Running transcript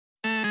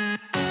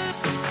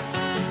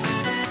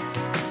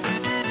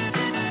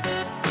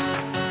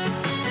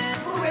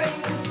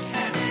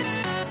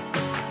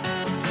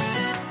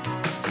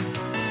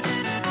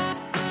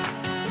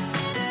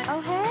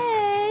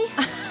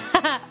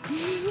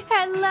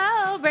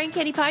Hello, Brain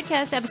Candy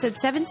Podcast, episode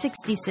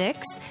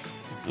 766.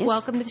 Yes.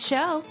 Welcome to the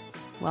show.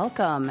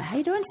 Welcome. How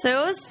you doing,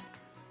 Suze?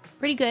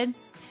 Pretty good.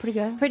 Pretty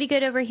good. Pretty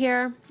good over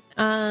here.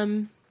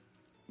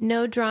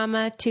 No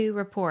drama to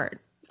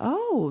report.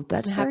 Oh,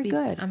 that's very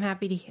good. I'm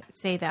happy to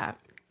say that.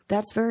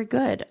 That's very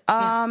good.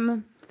 Yeah.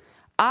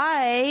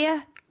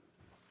 I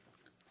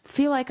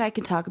feel like I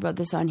can talk about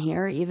this on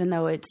here, even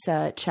though it's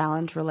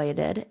challenge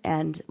related,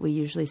 and we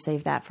usually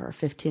save that for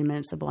 15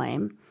 minutes of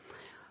blame.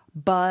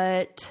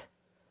 But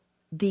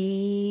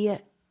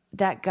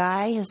that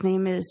guy, his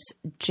name is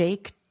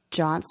Jake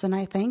Johnson,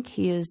 I think.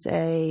 He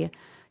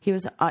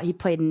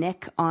played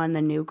Nick on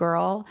The New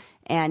Girl,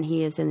 and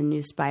he is in the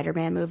new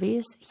Spider-Man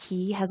movies.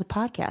 He has a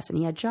podcast, and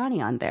he had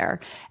Johnny on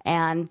there.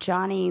 And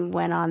Johnny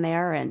went on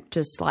there and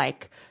just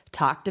like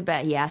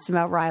he asked him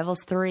about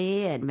Rivals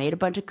 3 and made a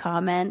bunch of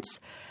comments.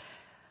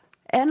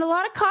 And a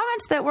lot of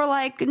comments that were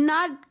like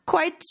not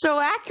quite so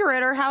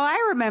accurate or how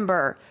I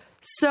remember.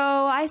 So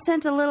I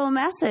sent a little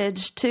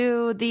message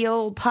to the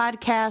old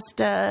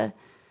podcast,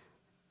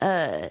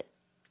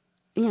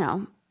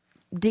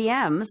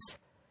 DMs.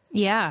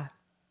 Yeah.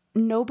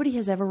 Nobody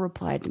has ever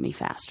replied to me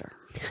faster.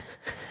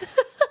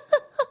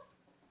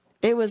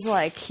 It was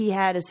like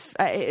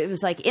it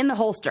was like in the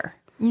holster.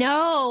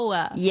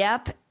 No.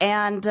 Yep.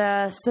 And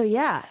so,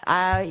 yeah,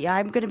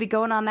 I'm going to be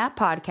going on that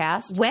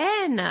podcast.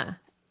 When?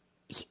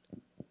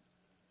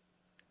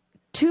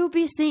 To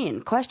be seen, ?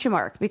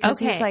 Because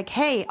Okay. he's like,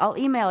 hey, I'll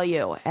email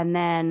you. And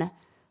then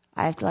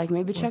I have to like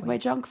maybe check my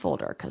junk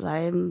folder because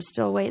I'm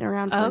still waiting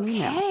around for an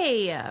email.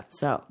 Okay.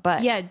 So,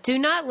 but Yeah, do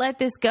not let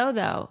this go,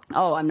 though.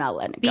 oh, I'm not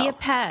letting it go. Be a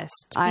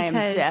pest. I am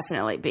because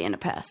definitely being a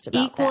pest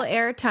about equal that.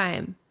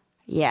 airtime.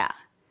 Yeah.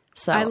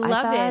 So I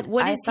love thought- it.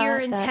 What I is your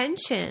thought that-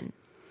 intention?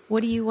 What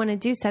do you want to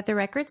do? Set the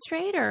record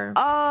straight, or?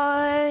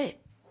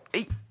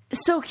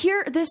 So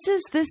here, this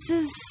is,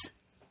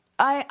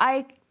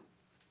 I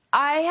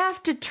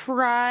have to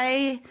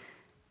try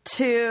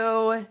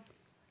to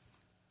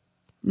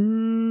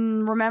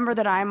remember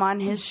that I'm on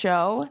his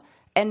show.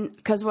 And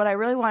because what I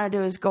really want to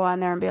do is go on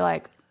there and be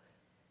like,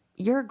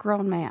 you're a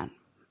grown man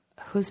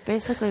who's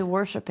basically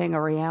worshiping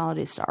a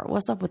reality star.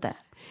 What's up with that?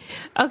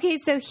 Okay,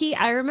 so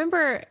I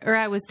remember, or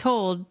I was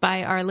told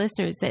by our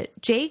listeners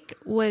that Jake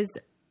was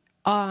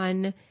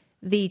on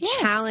the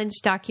challenge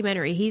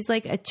documentary. He's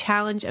like a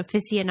challenge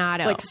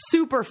aficionado. Like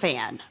super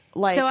fan.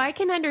 Like, so I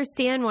can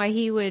understand why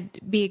he would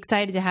be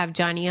excited to have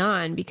Johnny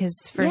on, because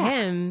for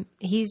him,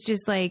 he's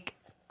just like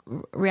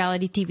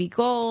reality TV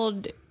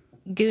gold,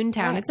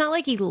 Goontown. Right. It's not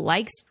like he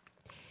likes.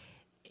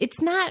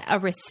 It's not a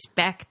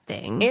respect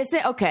thing. Is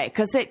it? Okay,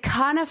 because it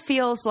kind of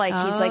feels like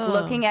he's like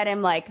looking at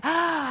him like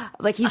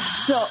he's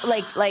so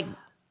like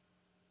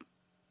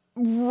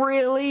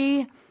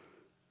really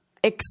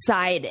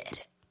excited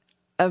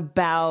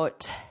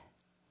about.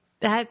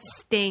 That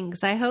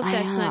stinks. I hope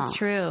that's not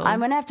true. I'm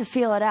going to have to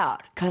feel it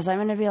out because I'm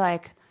going to be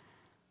like,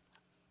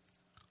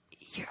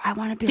 I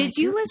want to be. Did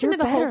you listen to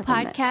the whole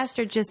podcast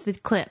or just the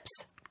clips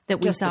that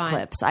we saw? Just the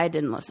clips. I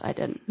didn't listen. I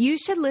didn't. You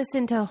should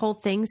listen to the whole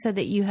thing so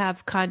that you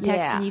have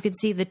context and you can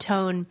see the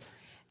tone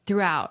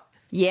throughout.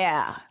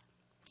 Yeah.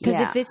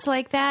 Because if it's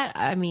like that,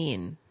 I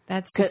mean,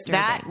 that's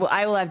disturbing.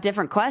 I will have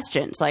different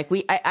questions. Like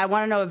I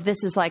want to know if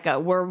this is like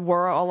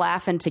we're all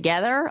laughing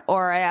together,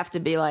 or I have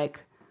to be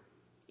like,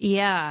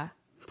 yeah,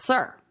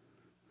 sir,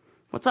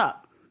 what's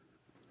up?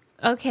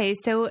 Okay,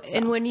 so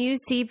and when you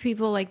see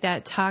people like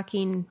that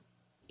talking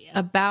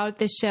about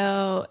the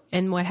show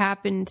and what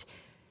happened,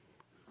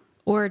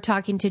 or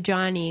talking to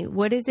Johnny,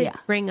 what does it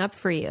bring up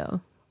for you?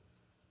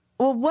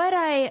 Well,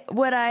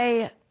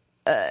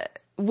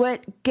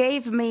 what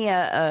gave me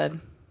a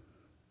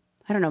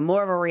I don't know,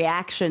 more of a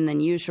reaction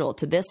than usual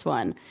to this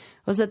one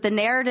was that the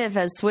narrative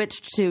has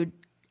switched to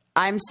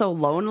I'm so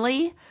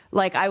lonely.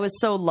 Like I was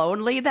so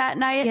lonely that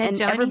night, and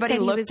Johnny everybody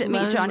looked at me.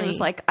 lonely. Johnny was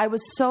like, I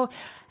was so,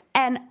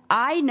 and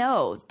I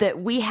know that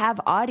we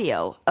have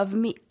audio of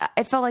me.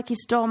 I felt like he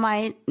stole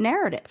my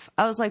narrative.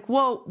 I was like,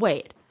 whoa,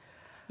 wait.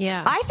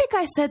 Yeah. I think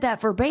I said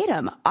that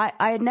verbatim. I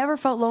had never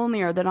felt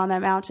lonelier than on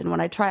that mountain when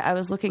I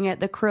was looking at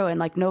the crew and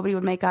like nobody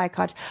would make eye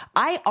contact.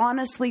 I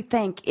honestly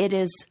think it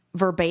is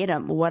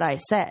verbatim what I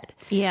said.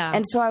 Yeah.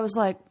 And so I was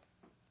like,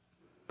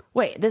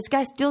 wait, this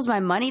guy steals my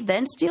money,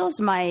 then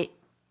steals my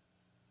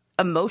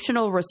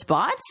emotional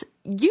response?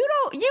 You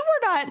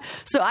were not.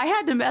 So I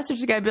had to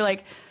message the guy and be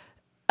like,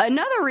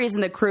 another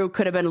reason the crew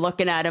could have been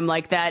looking at him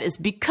like that is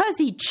because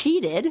he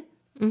cheated.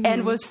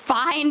 And was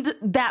fined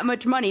that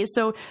much money.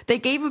 So they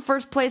gave him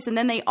first place, and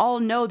then they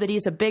all know that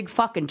he's a big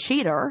fucking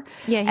cheater.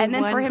 Yeah, and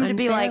then for him to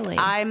be unfairly. like,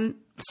 I'm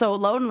so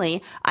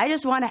lonely. I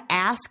just want to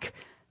ask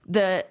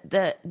the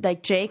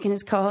like Jake and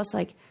his co-host,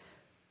 like,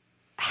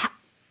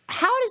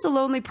 how does a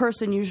lonely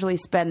person usually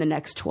spend the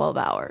next 12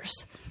 hours?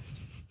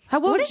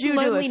 What would you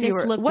do if you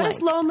were? What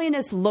does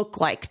loneliness look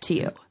like to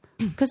you?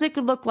 Because it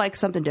could look like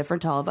something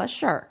different to all of us,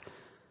 sure.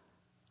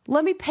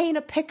 Let me paint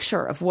a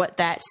picture of what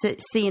that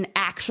scene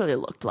actually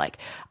looked like.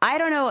 I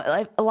don't know,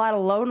 like a lot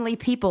of lonely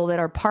people that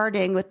are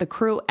partying with the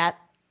crew at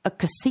a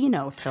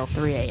casino till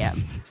 3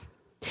 a.m.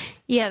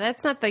 Yeah,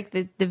 that's not like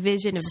the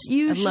vision of, It's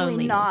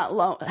usually loneliness.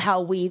 not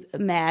how we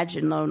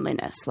imagine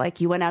loneliness.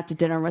 Like you went out to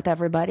dinner with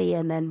everybody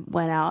and then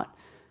went out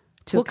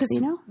to a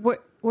casino.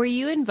 Were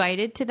you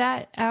invited to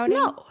that outing?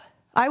 No.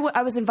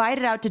 I was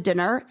invited out to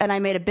dinner, and I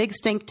made a big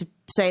stink to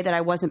say that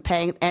I wasn't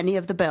paying any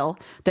of the bill,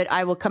 that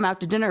I will come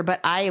out to dinner, but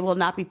I will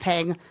not be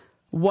paying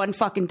one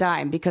fucking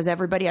dime because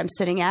everybody I'm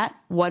sitting at,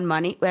 one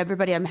money,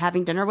 everybody I'm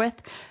having dinner with,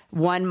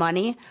 one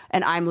money,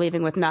 and I'm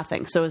leaving with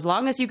nothing. So as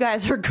long as you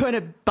guys are going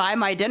to buy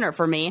my dinner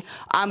for me,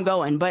 I'm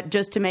going. But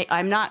just to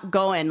I'm not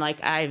going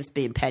like I was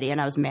being petty and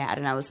I was mad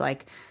and I was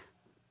like,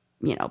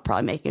 you know,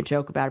 probably making a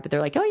joke about it, but they're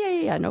like, oh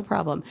yeah, no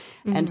problem.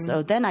 Mm-hmm. And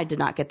so then I did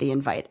not get the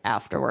invite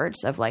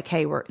afterwards of like,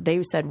 hey,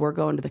 they said we're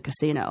going to the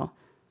casino.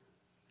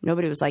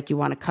 Nobody was like, you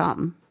want to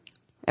come?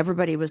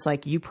 Everybody was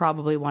like, you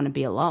probably want to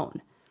be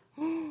alone.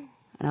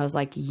 And I was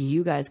like,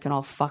 you guys can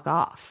all fuck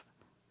off.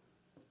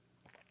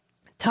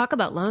 Talk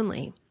about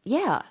lonely.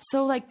 Yeah.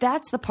 So like,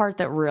 that's the part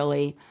that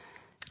really,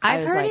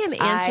 I've heard him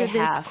answer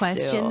this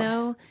question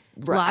though,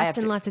 lots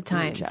and lots of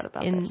times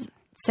in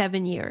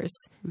 7 years.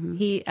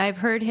 Mm-hmm. I've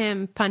heard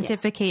him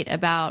pontificate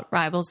about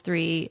Rivals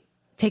 3,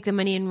 take the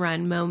money and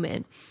run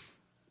moment.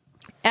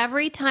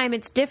 Every time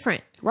it's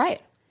different.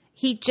 Right.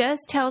 He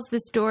just tells the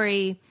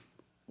story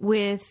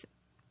with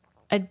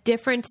a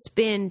different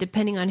spin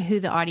depending on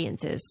who the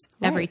audience is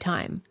every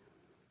time.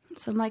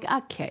 So I'm like,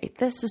 okay,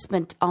 this has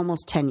been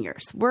almost 10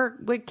 years.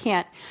 We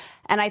can't.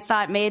 And I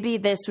thought maybe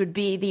this would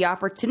be the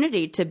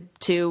opportunity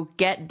to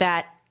get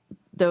that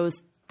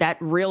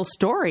real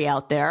story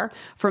out there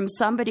from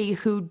somebody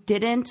who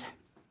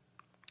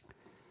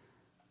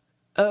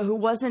who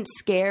wasn't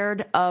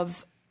scared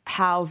of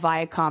how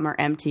Viacom or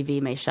MTV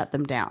may shut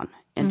them down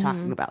in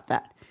talking about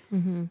that.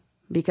 Mm-hmm.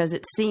 Because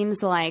it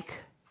seems like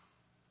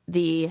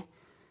the,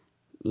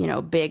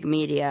 big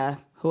media,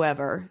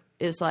 whoever,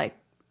 is like,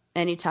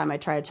 anytime I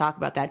try to talk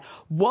about that,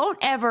 won't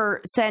ever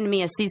send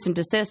me a cease and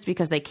desist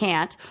because they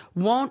can't,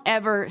 won't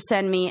ever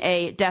send me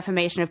a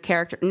defamation of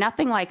character,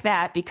 nothing like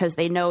that because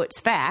they know it's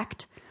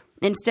fact.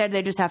 Instead,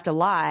 they just have to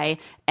lie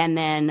and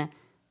then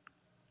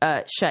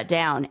shut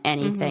down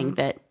anything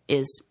that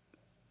is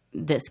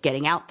this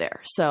getting out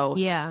there. So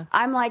yeah.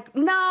 I'm like,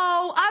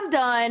 no, I'm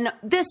done.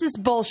 This is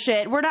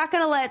bullshit. We're not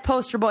going to let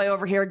Poster Boy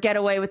over here get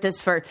away with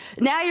this for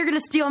now. You're going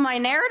to steal my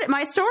narrative,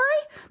 my story,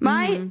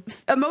 my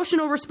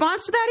emotional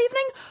response to that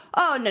evening.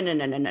 Oh,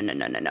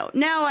 no.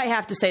 Now I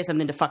have to say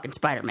something to fucking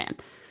Spider-Man.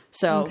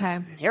 So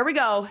here we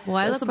go. Well,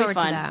 I look forward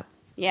to that.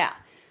 Yeah.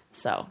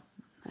 So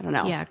I don't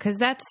know. Yeah. Cause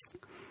that's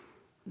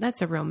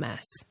a real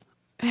mess.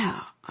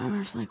 Yeah. I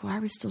was like, why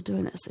are we still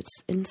doing this?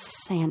 It's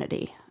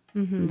insanity.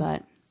 Mm-hmm.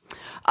 But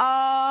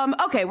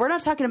okay, we're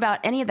not talking about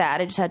any of that.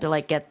 I just had to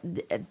like get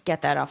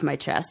that off my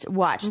chest.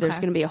 Watch, there's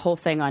going to be a whole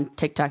thing on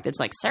TikTok that's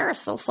like, Sarah's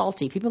so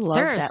salty. People love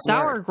Sarah's that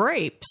sour word.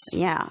 Grapes.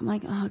 Yeah, I'm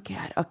like, oh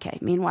god. Okay.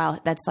 Meanwhile,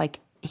 that's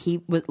like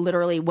he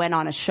literally went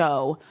on a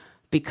show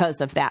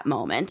because of that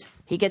moment.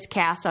 He gets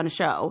cast on a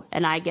show,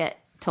 and I get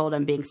told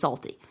I'm being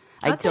salty.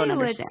 I'll tell you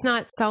it's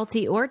not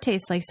salty or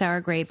tastes like sour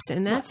grapes,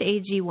 and that's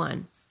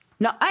AG1.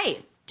 No,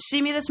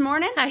 see me this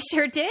morning? I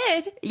sure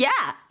did. Yeah.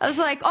 I was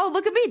like, oh,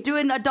 look at me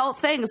doing adult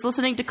things,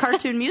 listening to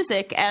cartoon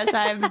music as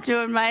I'm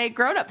doing my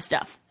grown-up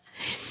stuff.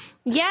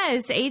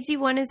 Yes,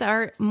 AG1 is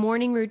our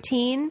morning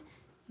routine.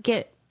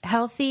 Get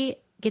healthy,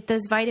 get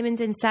those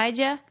vitamins inside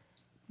you.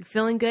 You're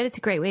feeling good. It's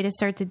a great way to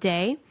start the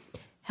day.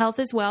 Health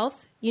is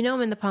wealth. You know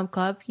I'm in the Pump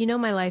Club. You know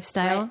my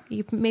lifestyle.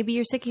 Right. Maybe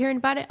you're sick of hearing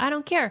about it. I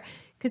don't care.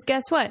 Because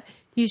guess what?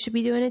 You should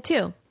be doing it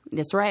too.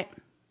 That's right.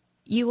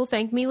 You will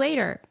thank me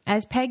later.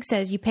 As Peg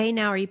says, you pay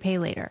now or you pay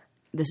later.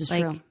 This is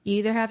true. You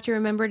either have to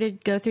remember to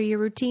go through your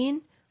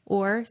routine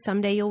or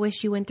someday you'll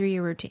wish you went through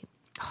your routine.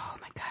 Oh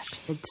my gosh.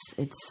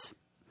 It's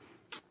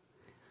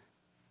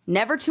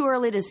never too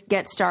early to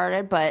get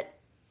started, but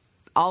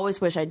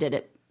always wish I did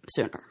it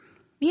sooner.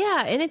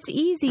 Yeah, and it's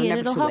easy and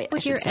it'll help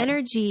with your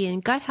energy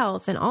and gut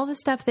health and all the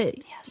stuff that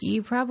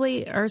you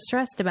probably are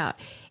stressed about.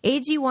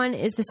 AG1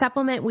 is the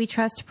supplement we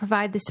trust to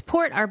provide the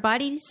support our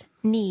bodies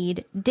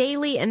need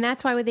daily, and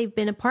that's why they've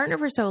been a partner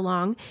for so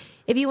long.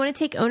 If you want to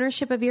take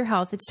ownership of your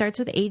health, it starts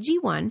with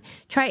AG1.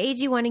 Try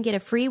AG1 and get a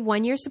free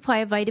 1-year supply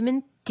of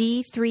vitamin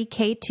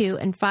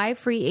D3K2 and 5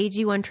 free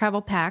AG1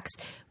 travel packs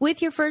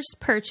with your first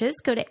purchase.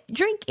 Go to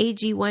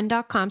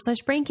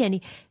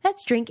drinkag1.com/braincandy.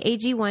 That's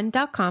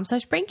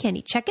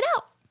drinkag1.com/braincandy. Check it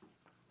out.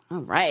 All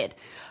right.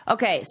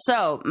 Okay.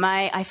 So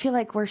I feel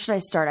like, where should I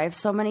start? I have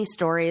so many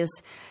stories,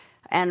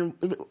 and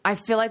I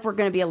feel like we're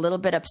going to be a little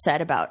bit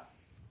upset about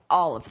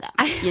all of them,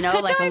 like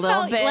a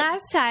little bit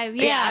last time.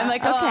 Yeah. I'm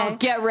like, okay,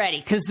 get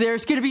ready. Cause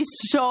there's going to be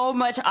so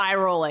much eye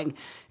rolling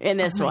in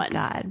this one. Oh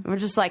my God. We're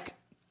just like,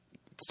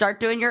 start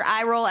doing your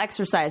eye roll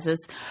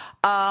exercises.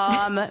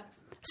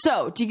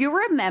 So do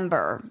you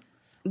remember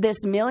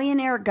this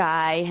millionaire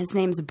guy, his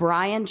name's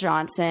Brian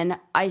Johnson.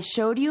 I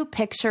showed you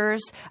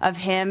pictures of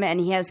him, and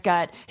he has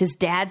got his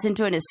dad's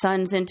into it and his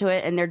son's into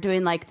it, and they're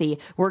doing like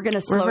we're going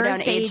to slow Reverse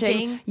down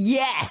aging.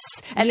 Yes.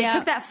 And they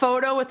took that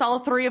photo with all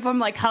three of them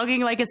like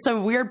hugging like it's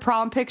some weird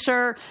prom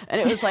picture,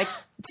 and it was like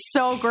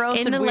so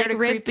gross in and the weird like and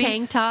ripped creepy.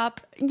 tank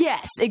top.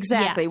 Yes,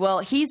 exactly. Yeah. Well,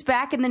 he's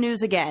back in the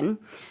news again.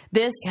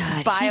 This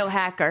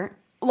biohacker,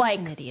 He's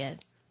an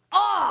idiot.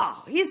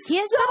 Oh, he has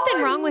so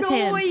something wrong with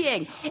him.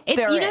 Annoying. It's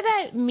you know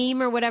that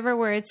meme or whatever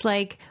where it's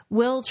like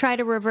we'll try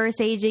to reverse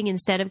aging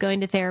instead of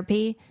going to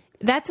therapy.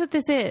 That's what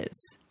this is.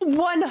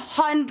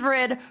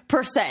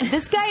 100%.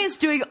 This guy is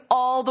doing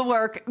all the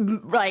work,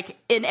 like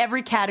in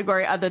every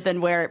category other than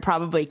where it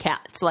probably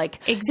counts. Like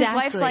exactly. His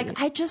wife's like,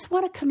 I just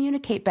want to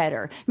communicate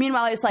better.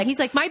 Meanwhile, he's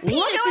like, my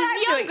penis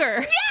is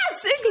younger.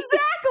 Yes,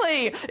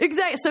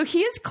 exactly. So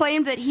he has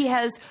claimed that he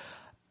has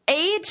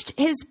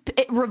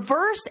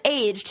reverse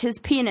aged his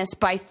penis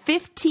by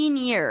 15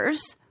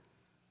 years.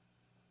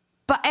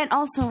 And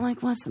also,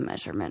 like, what's the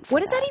measurement for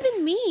what does that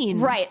even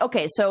mean? Right.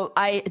 Okay. So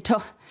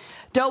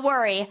don't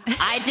worry.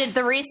 I did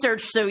the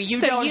research, so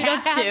you don't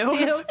have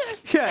to.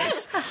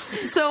 Yes.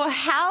 So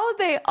how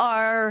they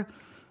are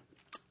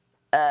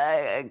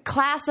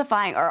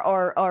classifying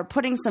or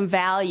putting some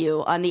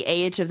value on the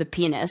age of the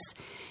penis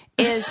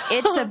is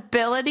its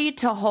ability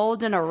to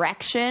hold an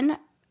erection,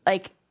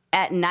 like,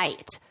 at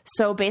night.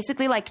 So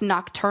basically like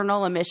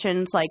nocturnal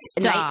emissions, like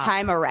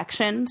nighttime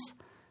erections.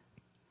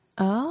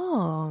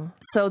 Oh.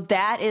 So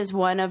that is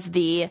one of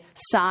the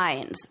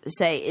signs.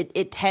 Say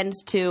it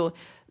tends to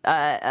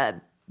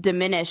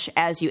diminish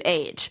as you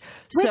age.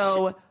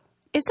 So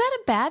is that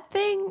a bad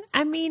thing?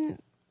 I mean,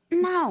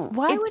 no.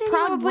 Why it's would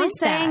anyone probably want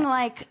saying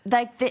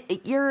that?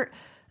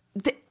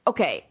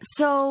 Okay,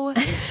 so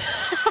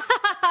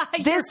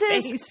this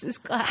is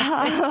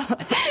classic.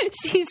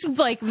 She's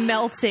like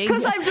melting.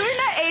 Because I'm doing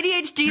that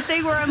ADHD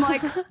thing where I'm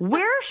like,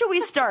 where should we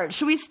start?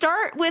 Should we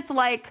start with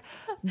like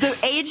the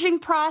aging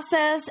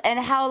process and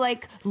how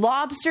like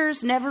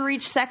lobsters never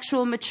reach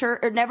sexual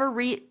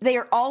they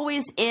are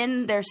always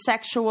in their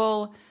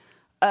sexual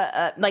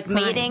like prime.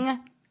 Mating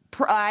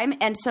prime,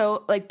 and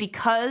so like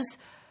because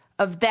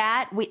of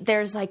that,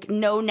 there's like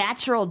no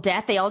natural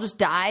death. They all just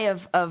die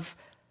of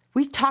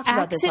we've talked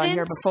about this on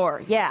here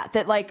before. Yeah,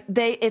 that like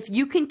if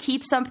you can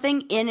keep something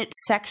in its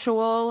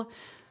sexual,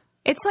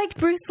 it's like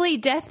Bruce Lee,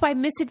 death by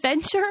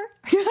misadventure.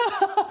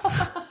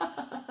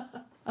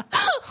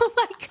 Oh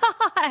my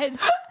God,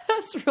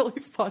 that's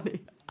really funny.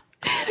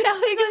 That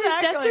was on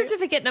his death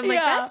certificate, and I'm like,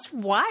 that's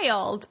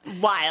wild.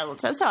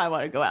 That's how I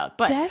want to go out.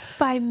 But death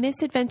by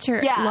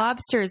misadventure,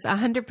 lobsters,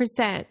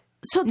 100%.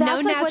 So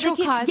that's no like natural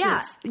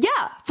causes.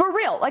 Yeah, for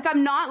real. Like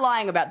I'm not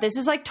lying about this.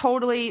 Is like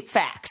totally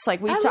facts.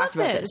 Like we've talked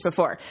about this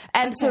before.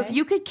 And so if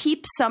you could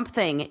keep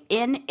something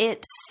in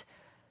its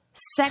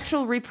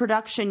sexual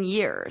reproduction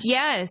years,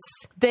 yes,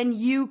 then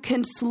you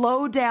can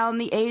slow down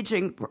the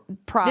aging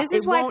process. This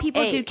is why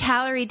people do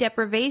calorie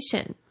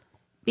deprivation,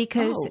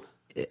 because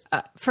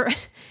for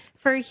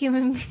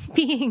human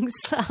beings,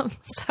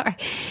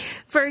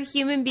 for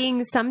human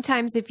beings,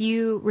 sometimes if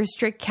you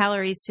restrict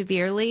calories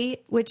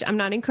severely, which I'm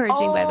not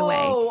encouraging, by the way.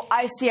 Oh,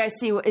 I see.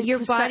 Your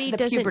body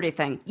doesn't, puberty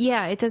thing.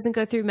 Yeah, it doesn't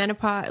go through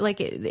menopause. Like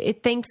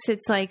it thinks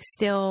it's like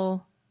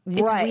still,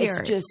 it's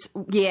weird. It's just,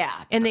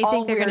 and they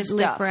think they're going to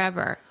live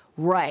forever.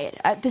 Right.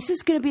 This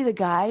is going to be the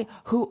guy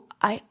who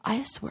I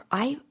swear,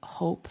 I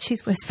hope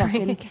she's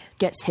whispering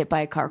gets hit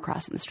by a car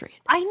crossing the street.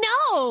 I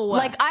know.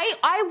 Like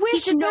I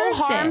wish no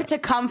harm to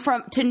come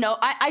from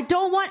I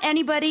don't want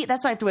anybody.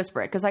 That's why I have to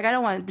whisper it, because like I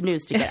don't want the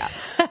news to get out.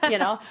 You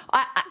know,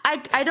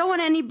 I don't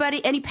want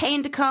any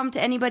pain to come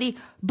to anybody.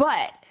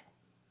 But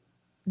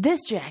this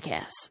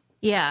jackass.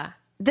 Yeah.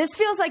 This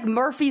feels like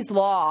Murphy's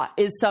Law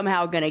is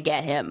somehow going to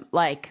get him.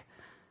 Like,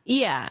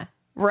 yeah.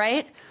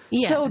 Right.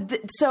 Yeah.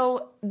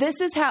 So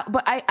this is how.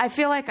 But I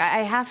feel like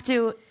I have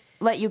to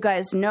let you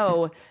guys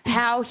know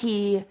how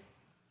he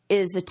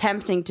is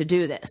attempting to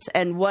do this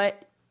and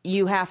what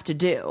you have to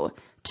do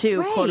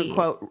to quote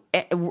unquote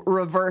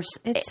reverse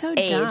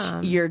age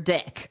your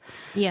dick.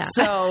 Yeah.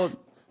 So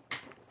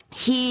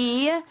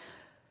he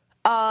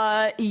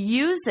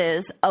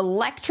uses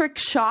electric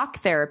shock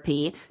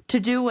therapy to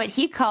do what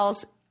he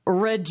calls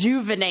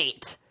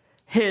rejuvenate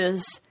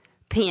his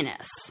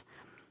penis.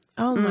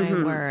 Oh my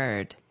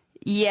word.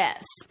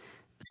 Yes.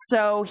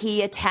 So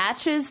he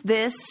attaches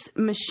this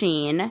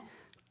machine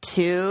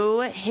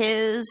to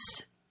his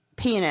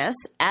penis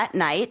at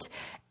night,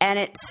 and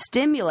it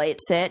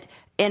stimulates it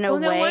in a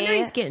way. No wonder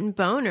he's getting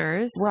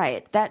boners.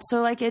 Right.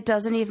 So like it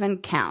doesn't even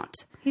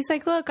count. He's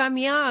like, look, I'm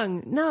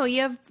young. No,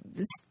 you have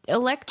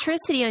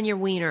electricity on your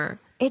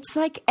wiener. It's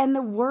like, and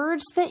the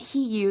words that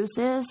he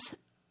uses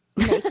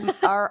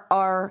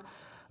are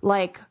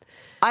like,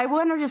 I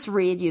want to just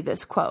read you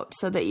this quote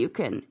so that you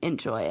can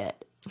enjoy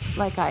it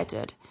like I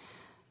did.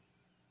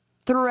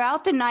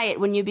 Throughout the night,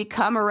 when you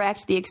become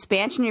erect, the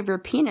expansion of your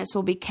penis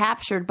will be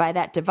captured by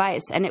that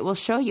device, and it will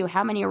show you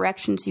how many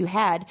erections you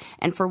had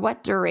and for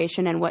what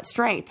duration and what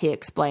strength, he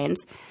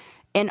explains.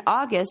 In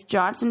August,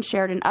 Johnson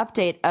shared an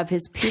update of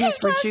his penis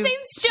His last name's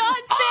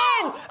Johnson.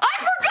 Oh, I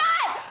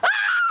forgot.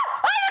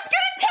 I was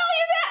going to tell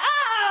you that.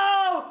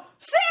 Oh,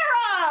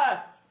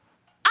 Sarah.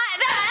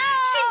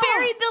 She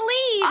buried the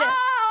lead.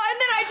 Oh, and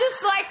then I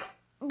just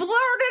blurted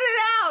it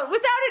out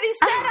without any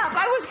setup.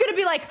 I was going to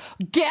be like,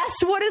 guess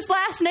what his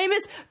last name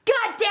is?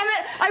 God damn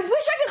it. I wish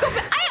I could go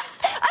back.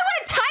 I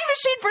want a time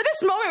machine for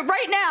this moment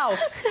right now.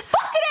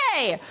 Fucking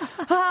A.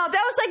 Oh,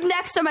 that was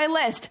next on my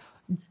list.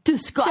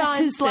 Discuss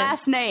his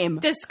last name.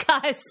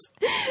 Discuss.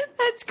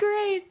 That's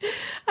great.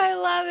 I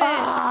love it.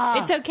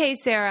 It's okay,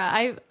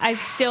 Sarah. I'm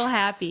still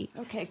happy.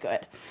 Okay,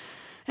 good.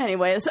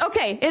 Anyways,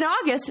 okay. In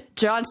August,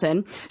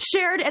 Johnson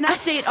shared an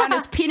update on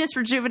his penis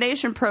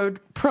rejuvenation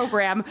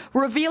program,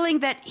 revealing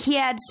that he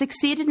had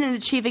succeeded in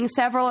achieving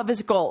several of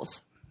his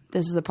goals.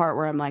 This is the part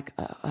where I'm like,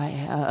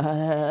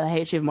 I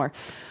hate you even more.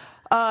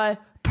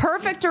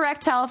 Perfect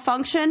erectile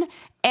function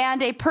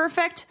and a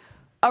perfect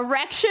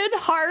erection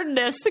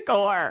hardness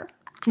score.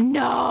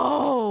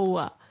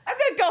 No. I'm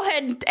going to go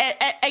ahead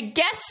and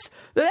guess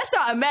that's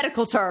not a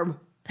medical term.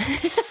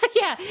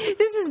 Yeah,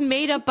 this is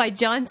made up by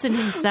Johnson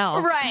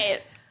himself. Right.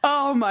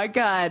 Oh, my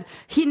God.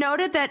 He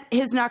noted that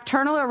his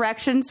nocturnal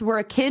erections were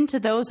akin to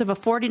those of a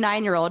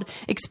 49-year-old,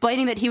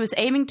 explaining that he was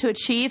aiming to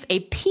achieve a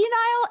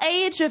penile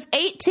age of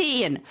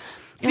 18.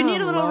 If you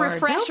need a little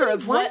refresher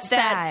of what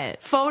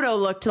that photo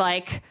looked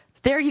like,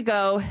 there you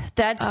go.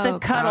 That's the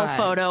cuddle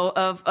photo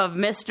of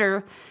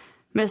Mr.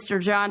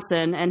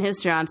 Johnson and his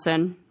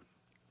Johnson.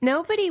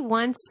 Nobody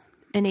wants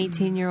an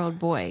 18-year-old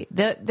boy.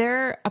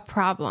 They're a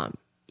problem.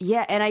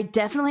 Yeah, and I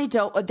definitely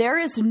don't. There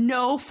is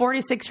no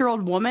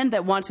 46-year-old woman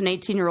that wants an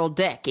 18-year-old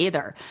dick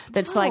either.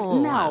 That's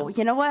no.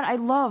 You know what? I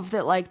love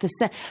that.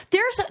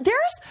 There's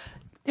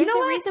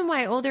a reason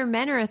why older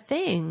men are a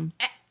thing.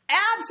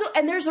 Absolutely,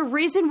 and there's a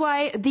reason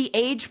why the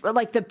age,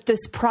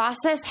 this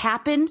process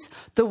happens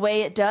the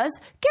way it does.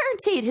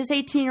 Guaranteed, his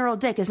 18-year-old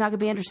dick is not going to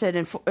be interested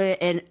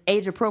in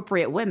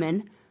age-appropriate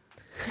women.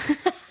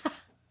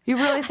 You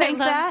really think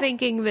that? I love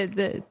thinking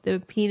that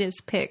the penis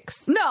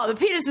pics. No, the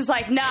penis is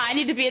like, nah, I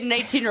need to be in an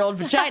 18-year-old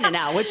vagina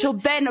now, which will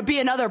then be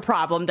another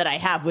problem that I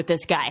have with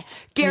this guy.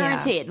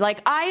 Guaranteed.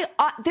 Yeah.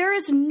 There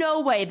is no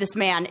way this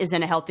man is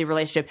in a healthy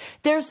relationship.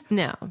 There's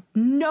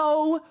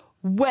no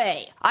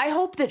way. I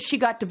hope that she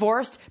got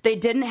divorced. They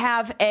didn't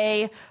have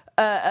a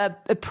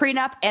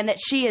prenup, and that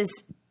she is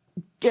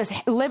just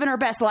living her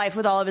best life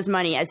with all of his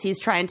money as he's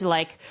trying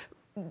to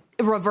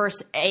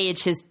reverse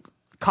age his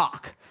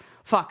cock.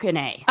 Fucking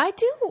A. I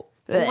do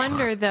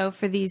wonder though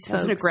for these folks.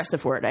 That's an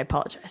aggressive word. I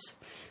apologize.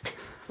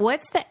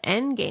 What's the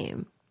end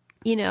game?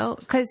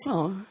 Because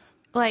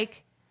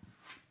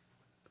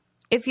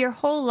if your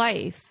whole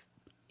life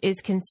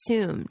is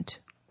consumed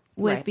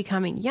with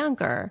becoming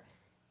younger,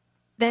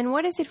 then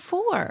what is it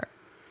for?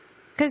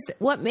 Because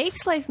what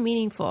makes life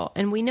meaningful,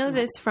 and we know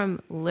this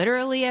from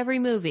literally every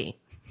movie,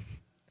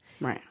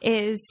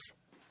 is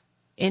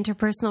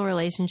interpersonal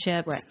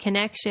relationships,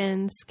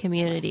 connections,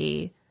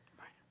 community.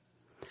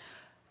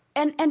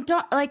 And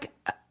don't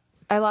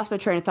I lost my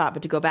train of thought,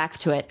 but to go back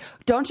to it,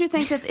 don't you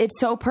think that it's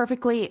so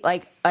perfectly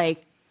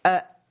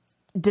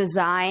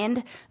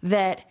designed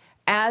that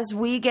as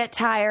we get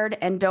tired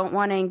and don't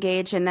want to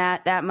engage in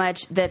that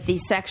much, that the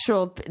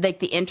sexual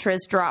the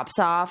interest drops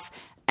off,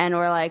 and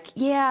we're like,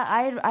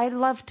 yeah, I'd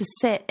love to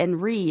sit and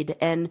read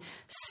and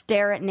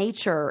stare at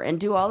nature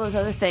and do all those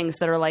other things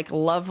that are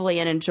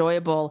lovely and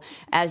enjoyable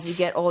as you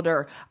get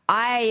older.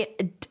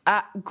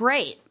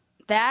 Great.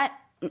 That.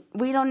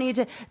 We don't need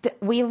to.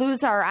 We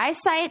lose our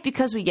eyesight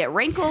because we get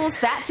wrinkles.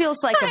 That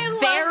feels like a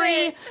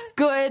very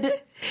good.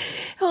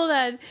 Hold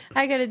on,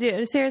 I gotta do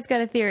it. Sarah's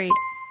got a theory.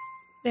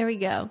 There we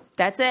go.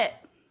 That's it.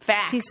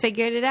 Facts. She's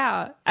figured it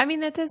out. I mean,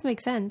 that does make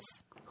sense.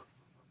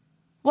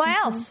 Why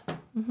else?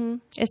 Mm-hmm.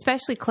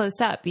 Especially close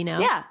up,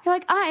 Yeah, you're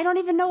like, I don't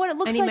even know what it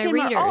looks like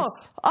anymore. Readers.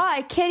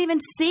 I can't even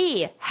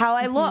see how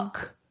I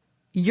look.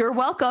 You're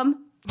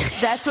welcome.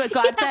 That's what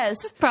God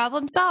says.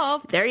 Problem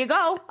solved. There you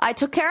go. I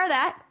took care of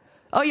that.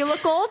 Oh, you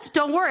look old?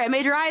 Don't worry. I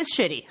made your eyes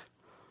shitty.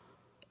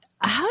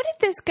 How did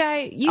this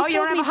guy... You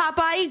don't have a hot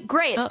body?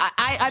 Great. Oh,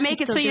 I make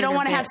it so you don't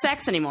want to have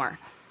sex anymore.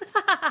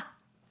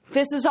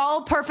 This is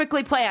all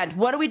perfectly planned.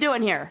 What are we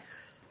doing here?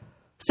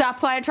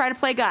 Stop trying to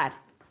play God.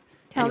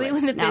 Tell me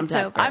when the bit's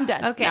over. I'm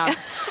done. Okay.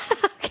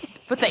 Okay.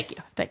 But thank you.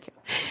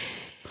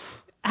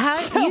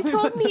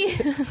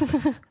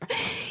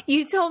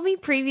 You told me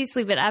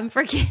previously, but I'm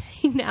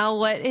forgetting now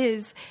what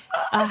is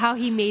how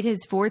he made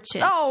his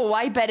fortune. Oh,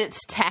 I bet it's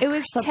tech. It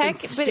was tech,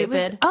 stupid.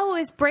 But it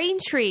was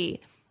Braintree.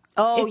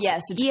 Oh,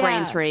 yes, it's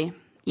Braintree.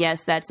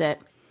 Yes, that's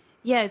it.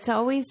 Yeah, it's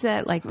always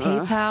that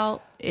PayPal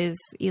is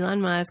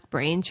Elon Musk,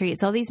 Braintree.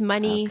 It's all these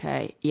money.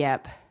 Okay.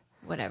 Yep.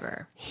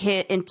 Whatever.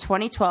 In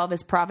 2012,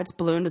 his profits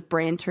ballooned with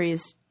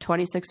Braintree's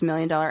 $26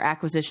 million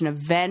acquisition of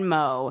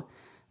Venmo.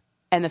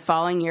 And the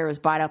following year was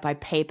bought out by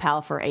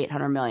PayPal for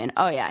 $800 million.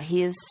 Oh yeah,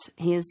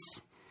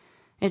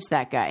 it's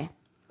that guy.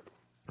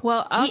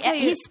 Well,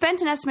 he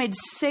spent an estimated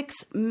 $6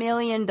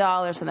 million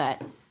on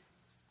that.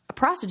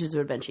 Prostitutes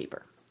would have been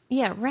cheaper.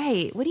 Yeah,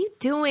 right. What are you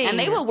doing? And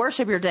they will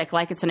worship your dick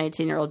like it's an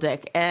 18-year-old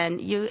dick, and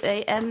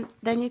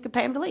then you can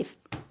pay them to leave.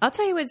 I'll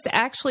tell you what's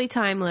actually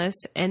timeless,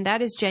 and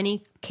that is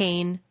Jenny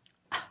Kane.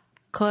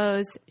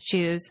 Clothes,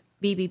 shoes,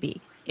 BBB.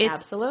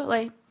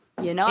 Absolutely.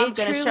 You know, I'm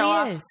going to show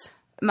off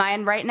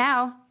mine right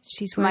now.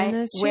 She's wearing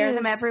those shoes. Wear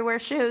them everywhere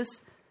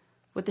shoes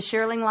with the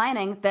shearling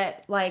lining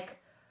that, like,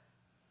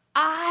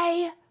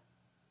 I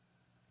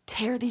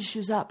tear these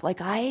shoes up. Like,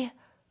 I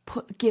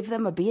give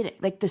them a beating.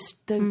 Like, the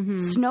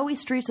snowy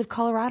streets of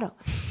Colorado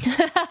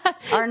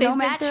are no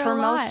match for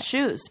most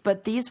shoes.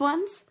 But these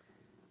ones,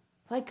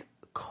 like,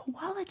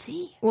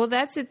 quality. Well,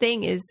 that's the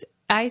thing is,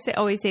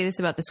 always say this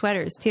about the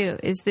sweaters, too,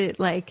 is that,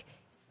 like,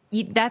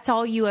 that's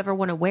all you ever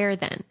want to wear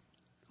then.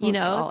 You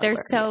know, they're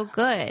so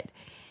good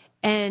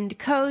and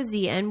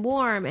cozy and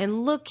warm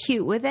and look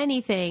cute with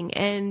anything.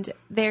 And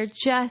they're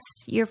just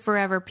your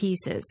forever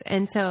pieces.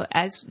 And so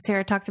as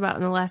Sarah talked about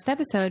in the last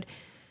episode,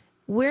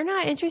 we're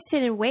not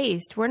interested in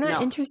waste. We're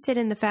not interested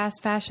in the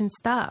fast fashion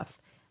stuff.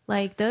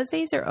 Like those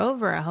days are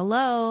over.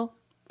 Hello.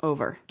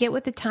 Over. Get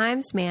with the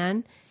times,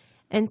 man.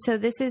 And so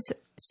this is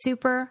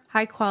super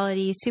high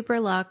quality, super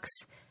luxe.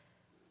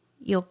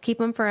 You'll keep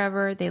them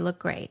forever. They look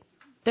great.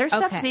 Their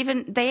stuff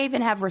is they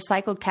even have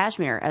recycled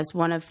cashmere as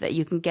one of the,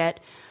 you can get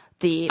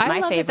my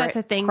love favorite. That's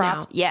a thing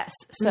cropped, now. Yes.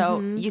 So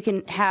you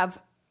can have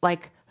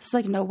it's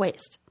like no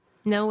waste.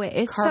 No way.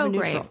 It's Carbon so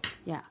neutral. great.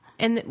 Yeah.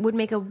 And it would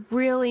make a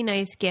really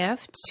nice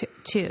gift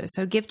too.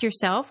 So gift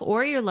yourself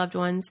or your loved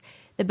ones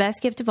the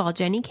best gift of all,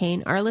 Jenny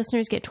Kane. Our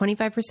listeners get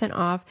 25%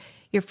 off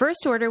your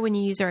first order when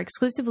you use our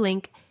exclusive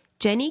link,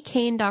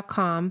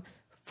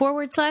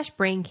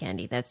 jennykane.com/brain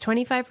candy. That's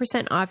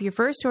 25% off your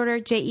first order,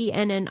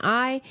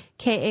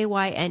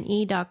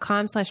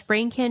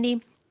 JENNIKAYNE.com/brain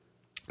candy.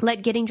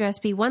 Let getting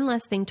dressed be one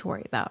less thing to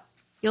worry about.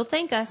 You'll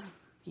thank us.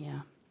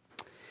 Yeah.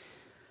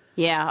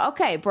 Yeah.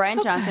 Okay.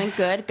 Brian Johnson.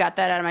 Good. Got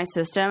that out of my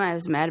system. I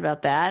was mad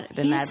about that. I've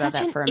been mad about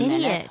that for a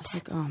minute. I was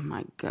like, oh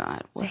my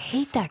God. I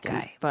hate that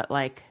guy. But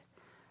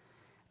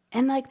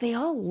they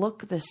all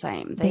look the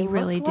same. They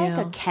really look do.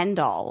 Like a Ken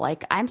doll.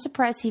 Like, I'm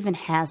surprised he even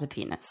has a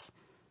penis.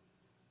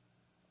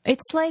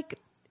 It's like,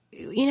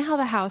 you know how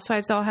the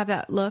housewives all have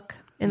that look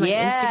in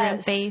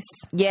Instagram face?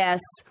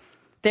 Yes.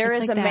 There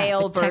is a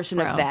male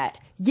version of that.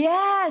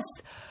 Yes.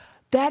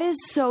 That is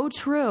so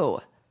true.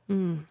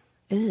 Ugh,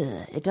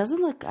 it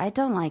doesn't look, I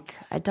don't like.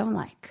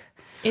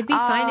 It'd be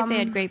fine if they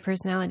had great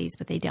personalities,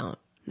 but they don't.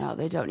 No,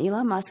 they don't.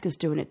 Elon Musk is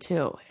doing it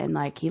too. And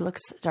he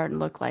starting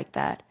to look like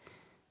that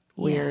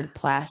weird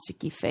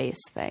plasticky face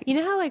thing. You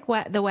know how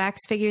the wax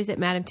figures at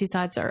Madame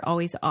Tussauds are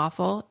always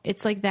awful?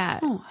 It's like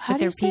that. Oh, how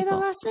do you say the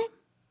last name?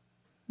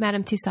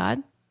 Madame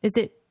Tussauds? Is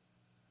it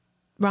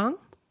wrong?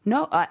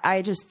 No,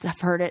 I just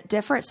have heard it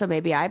different, so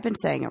maybe I've been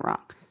saying it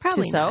wrong.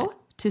 Probably not.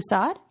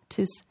 Tussaud?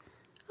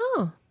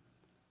 Oh.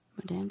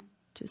 Madame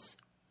Tussauds.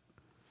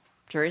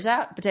 Jury's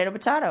out.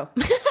 Potato.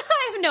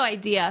 I have no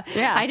idea.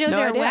 Yeah, I know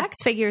their wax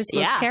figures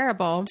look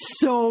terrible.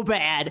 So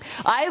bad.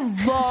 I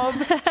love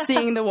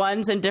seeing the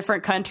ones in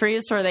different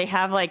countries where they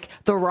have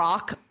The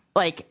Rock,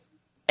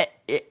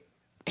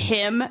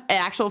 him, an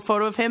actual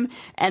photo of him,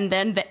 and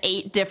then the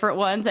 8 different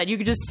ones, and you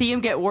can just see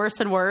him get worse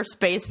and worse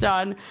based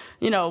on,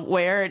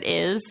 where it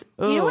is.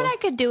 Ooh. You know what I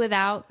could do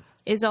without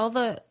is all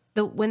the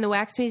when the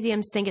wax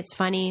museums think it's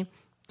funny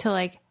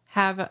to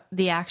have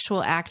the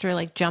actual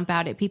actor jump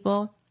out at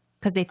people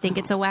because they think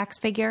it's a wax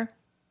figure.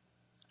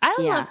 I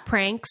don't love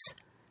pranks.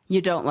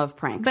 You don't love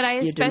pranks. But I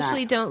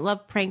especially don't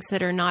love pranks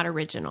that are not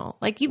original.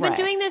 You've been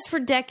doing this for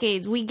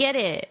decades. We get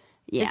it.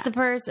 Yeah. It's a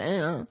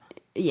person.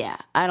 Yeah,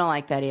 I don't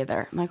like that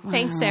either. I'm like,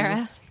 thanks,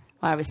 Sarah.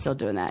 Why are we still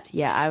doing that?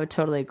 Yeah, I would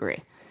totally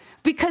agree.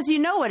 Because you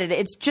know what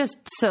it's just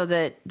so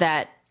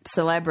that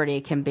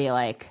celebrity can be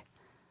like...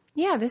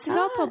 Yeah, this is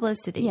all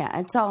publicity. Yeah,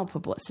 it's all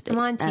publicity. I'm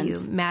on to you,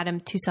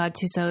 Madame Tussauds.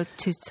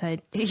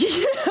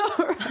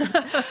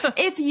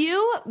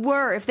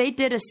 If they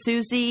did a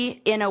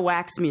Susie in a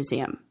wax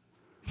museum,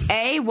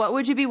 A, what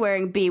would you be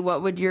wearing? B,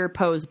 what would your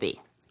pose be?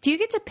 Do you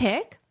get to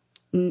pick?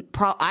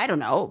 I don't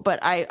know,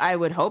 but I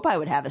would hope I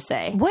would have a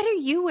say. What are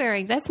you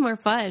wearing? That's more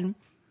fun.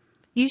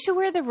 You should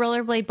wear the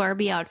rollerblade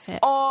Barbie outfit.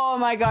 Oh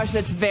my gosh,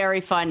 that's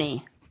very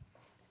funny.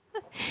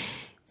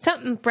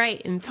 Something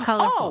bright and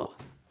colorful. Oh,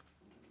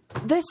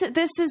 this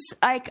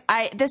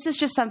is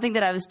just something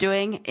that I was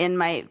doing in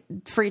my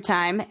free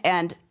time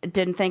and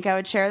didn't think I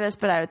would share this,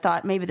 but I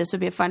thought maybe this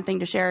would be a fun thing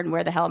to share. And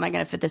where the hell am I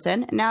going to fit this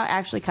in? And now it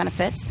actually kind of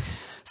fits.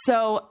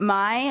 So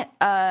I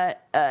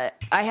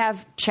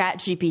have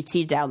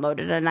ChatGPT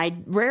downloaded, and I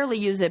rarely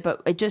use it,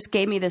 but it just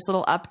gave me this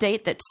little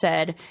update that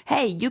said,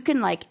 hey, you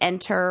can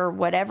enter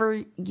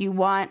whatever you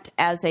want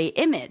as a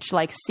image,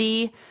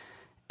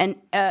 and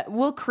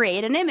we'll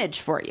create an image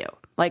for you,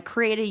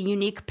 create a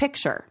unique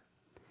picture.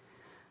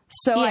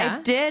 So I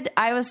did.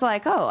 I was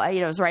like,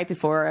 it was right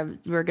before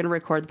we were going to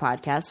record the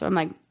podcast. So I'm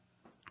like,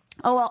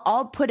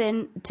 I'll put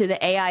into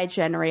the AI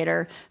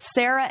generator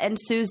Sarah and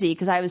Susie,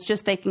 because I was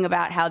just thinking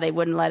about how they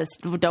don't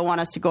want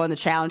us to go on the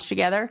challenge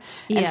together.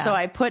 Yeah. And so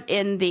I put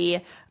in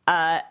the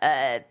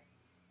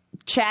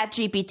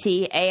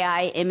ChatGPT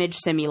AI image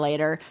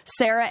simulator.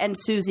 Sarah and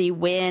Susie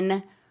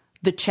win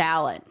the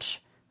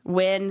challenge.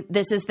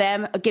 This is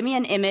them. Give me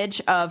an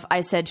image of,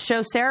 I said,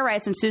 show Sarah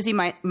Rice and Susie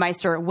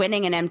Meister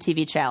winning an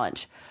MTV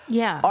challenge.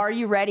 Yeah. Are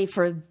you ready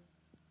for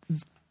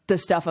the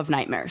stuff of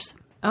nightmares?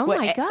 Oh,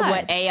 my God.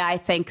 What AI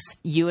thinks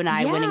you and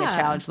I winning a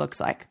challenge looks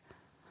like.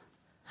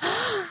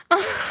 Sarah!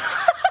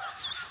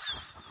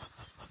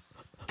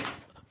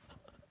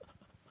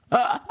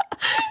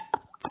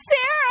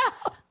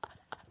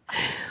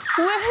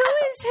 Who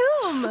is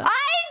whom?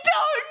 I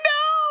don't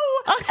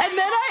know! And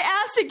then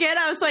I asked again,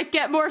 I was like,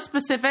 get more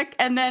specific.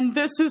 And then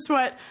this is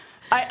what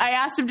I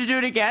asked him to do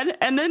it again.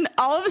 And then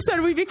all of a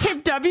sudden we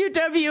became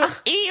WWE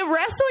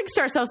wrestling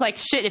stars. So I was like,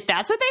 shit, if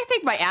that's what they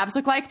think my abs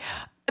look like.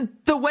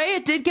 The way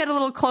it did get a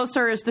little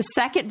closer is the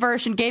second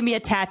version gave me a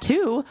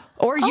tattoo,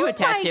 or you a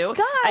tattoo. My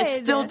God. I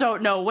still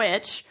don't know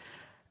which.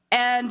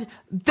 And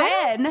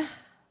then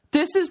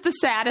this is the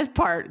saddest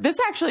part. This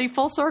actually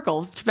full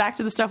circle back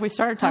to the stuff we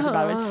started talking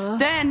about.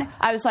 Then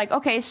I was like,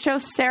 okay, show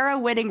Sarah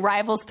winning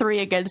Rivals 3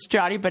 against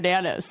Johnny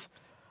Bananas.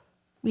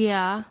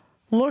 Yeah.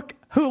 Look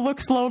who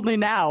looks lonely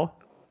now.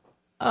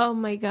 Oh,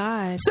 my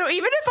God. So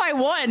even if I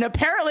won,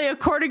 apparently,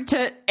 according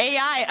to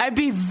AI, I'd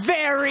be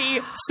very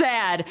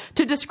sad.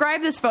 To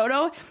describe this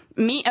photo,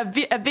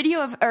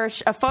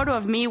 a photo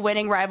of me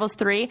winning Rivals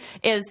 3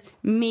 is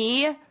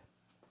me,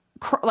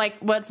 like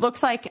what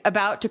looks like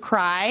about to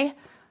cry,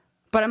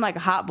 but I'm like a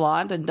hot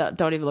blonde and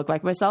don't even look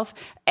like myself.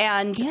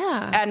 And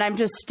I'm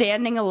just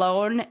standing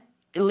alone,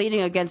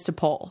 leaning against a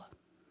pole.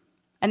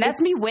 And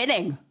that's me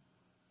winning.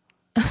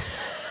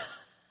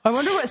 I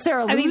wonder what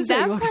Sarah losing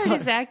that looks part like.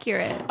 is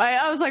accurate.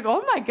 I was like,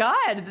 oh my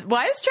God,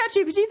 why does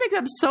ChatGPT think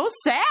I'm so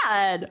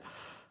sad?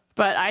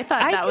 But I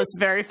thought that was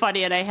very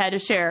funny and I had to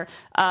share.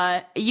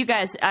 You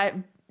guys,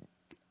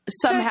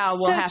 somehow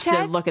we'll have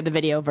to look at the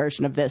video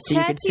version of this so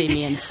you can see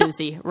me and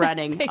Susie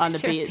running on the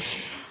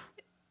beach.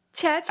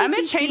 ChatGPT. I'm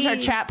going to change our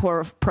chat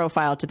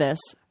profile to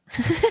this.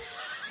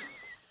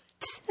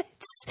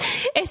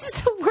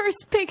 It's the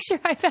worst picture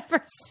I've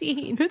ever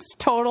seen. It's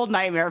total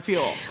nightmare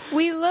fuel.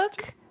 We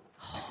look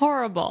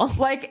horrible.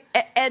 Like,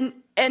 and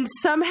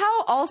somehow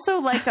also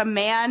like a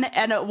man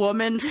and a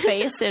woman's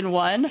face in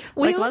one.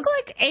 We look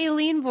like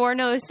Aileen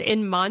Vornos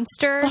in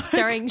Monster,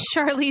 starring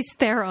Charlize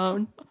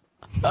Theron.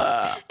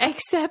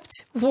 Except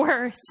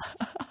worse.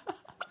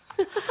 Oh,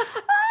 God!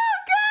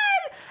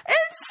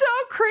 It's so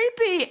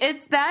creepy.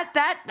 It's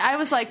that I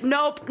was like,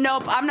 nope,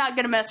 I'm not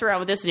going to mess around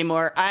with this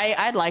anymore.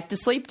 I'd like to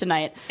sleep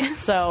tonight.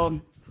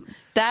 So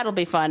that'll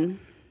be fun.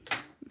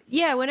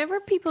 Yeah, whenever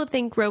people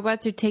think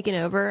robots are taking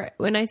over,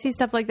 when I see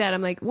stuff like that,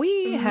 I'm like,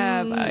 we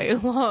have a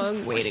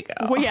long way to go.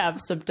 We have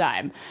some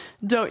time.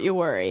 Don't you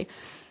worry.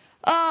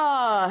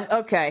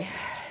 Okay.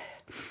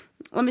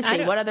 Let me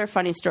see. What other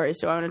funny stories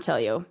do I want to tell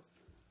you?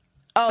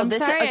 I'm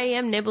sorry I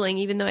am nibbling,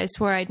 even though I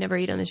swore I'd never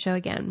eat on the show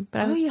again. But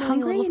I was feeling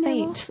hungry? a little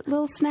faint.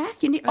 Little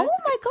snack? You need? Oh,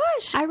 my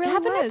gosh. I really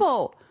have a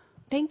nibble.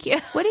 Thank you.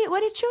 What are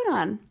you chewing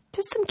on?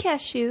 Just some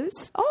cashews.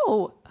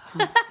 Oh.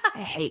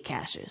 I hate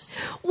cashews.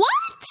 What?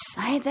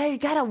 They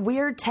got a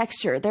weird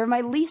texture. They're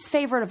my least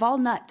favorite of all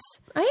nuts.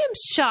 I am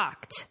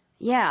shocked.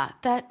 Yeah,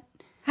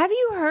 Have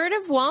you heard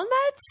of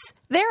walnuts?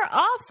 They're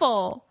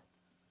awful.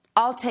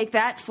 I'll take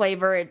that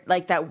flavor,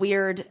 like that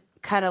weird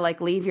kind of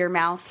like leave your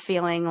mouth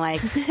feeling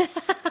like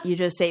you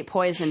just ate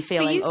poison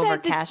feeling over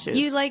cashews.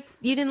 You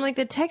didn't like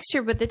the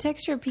texture, but the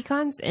texture of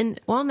pecans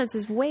and walnuts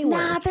is way worse.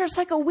 Nah, there's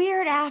like a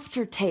weird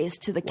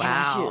aftertaste to the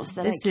cashews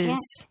that I can't.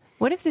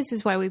 What if this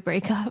is why we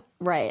break up?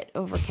 Right,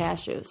 over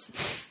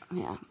cashews.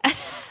 Yeah.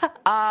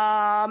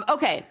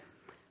 Okay.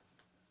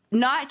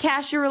 Not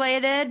cashew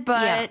related,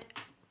 but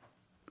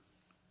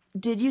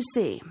did you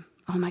see?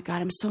 Oh my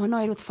God, I'm so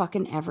annoyed with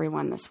fucking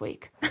everyone this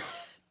week.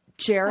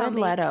 Jared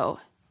Leto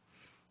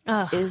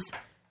is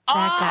that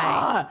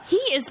guy. He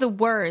is the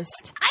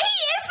worst. He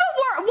is the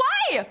worst.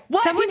 Why?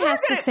 What? Someone has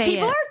to say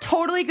people are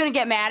totally going to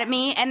get mad at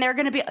me, and they're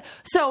going to be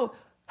so.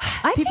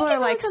 People are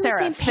like,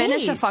 Sarah,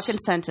 finish a fucking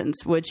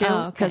sentence, would you?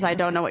 Because I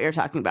don't know what you're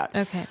talking about.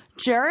 Okay.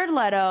 Jared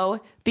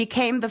Leto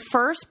became the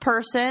first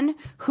person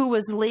who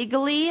was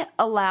legally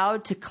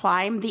allowed to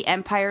climb the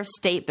Empire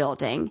State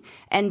Building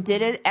and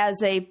did it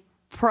as a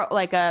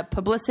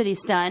publicity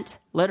stunt,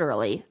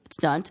 literally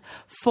stunt,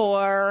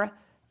 for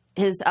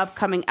his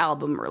upcoming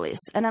album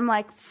release. And I'm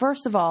like,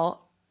 first of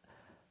all,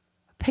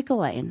 pick a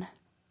lane.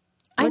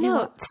 I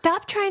know.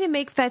 Stop trying to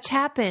make fetch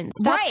happen.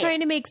 Stop trying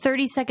to make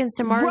 30 Seconds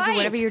to Mars or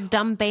whatever your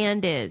dumb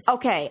band is.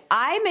 Okay,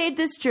 I made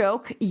this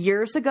joke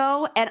years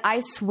ago, and I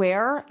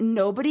swear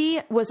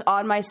nobody was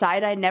on my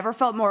side. I never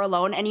felt more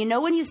alone. And you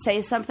know when you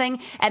say something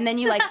and then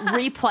you like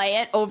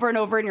replay it over and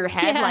over in your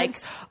head? Yes. Like,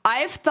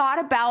 I've thought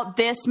about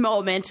this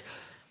moment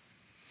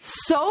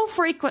so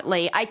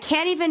frequently, I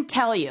can't even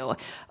tell you.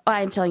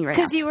 I'm telling you right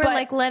now. Because you were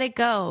like, let it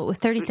go with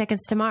 30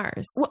 Seconds to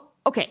Mars. Well,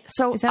 okay,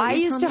 so I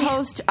used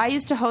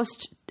to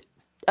host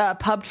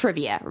pub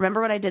trivia.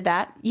 Remember when I did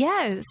that?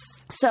 Yes.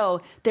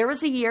 So there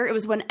was a year, it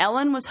was when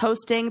Ellen was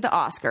hosting the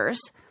Oscars.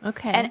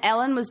 Okay. And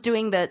Ellen was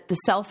doing the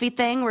selfie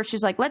thing where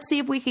she's like, let's see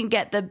if we can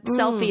get the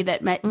selfie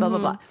that met blah, blah,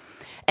 blah.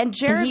 and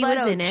Jared he was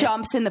Leto in it.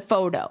 jumps in the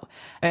photo.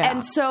 Yeah.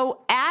 And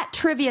so at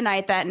trivia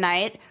night that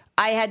night,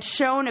 I had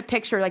shown a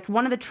picture, like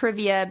one of the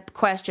trivia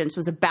questions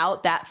was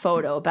about that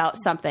photo, about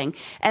something.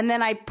 And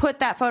then I put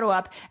that photo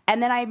up,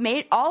 and then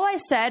all I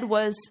said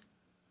was,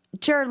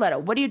 Jared Leto,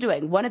 what are you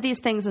doing? One of these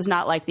things is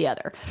not like the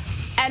other.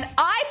 And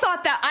I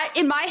thought that,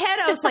 in my head,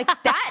 I was like,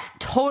 that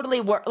totally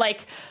worked.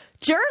 Like,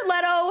 Jared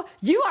Leto,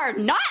 you are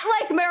not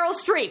like Meryl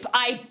Streep.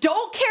 I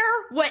don't care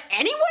what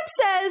anyone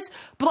says.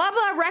 Blah,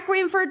 blah,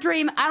 Requiem for a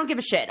Dream. I don't give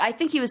a shit. I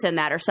think he was in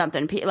that or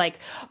something.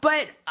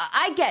 But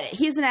I get it.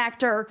 He's an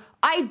actor.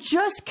 I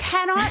just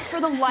cannot,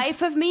 for the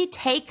life of me,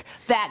 take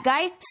that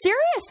guy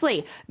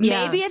seriously.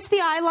 Yeah. Maybe it's the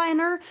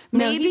eyeliner.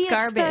 Maybe he's it's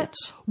garbage.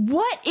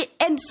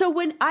 And so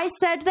when I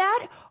said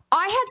that,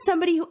 I had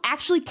somebody who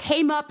actually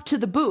came up to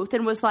the booth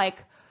and was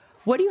like,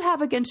 what do you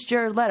have against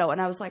Jared Leto?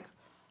 And I was like,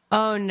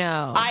 oh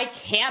no, I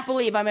can't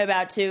believe I'm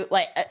about to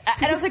and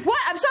I was like, what?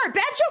 I'm sorry,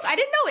 bad joke. I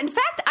didn't know. In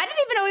fact, I didn't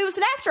even know he was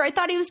an actor. I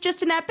thought he was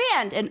just in that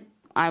band. And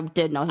I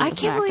did know he was an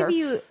actor. I can't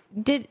believe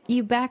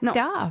you backed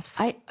off.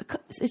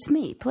 It's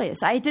me,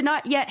 please. I did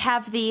not yet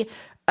have the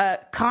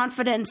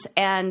confidence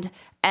and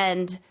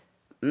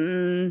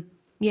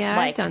yeah,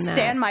 I've done that.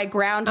 Stand my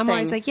ground I'm thing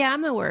always like, yeah,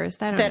 I'm the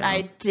worst. I don't know. that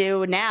I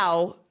do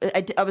now.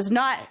 I was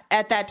not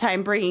at that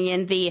time bringing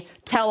in the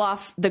tell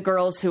off the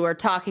girls who are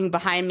talking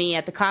behind me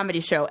at the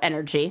comedy show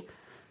energy.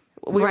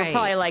 We were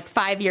probably like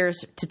 5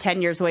 years to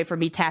 10 years away from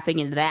me tapping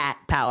into that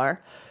power.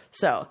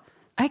 So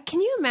can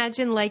you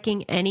imagine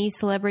liking any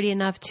celebrity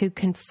enough to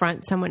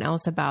confront someone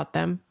else about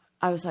them?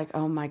 I was like,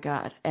 oh my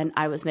God. And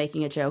I was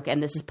making a joke,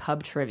 and this is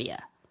pub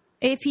trivia.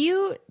 If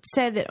you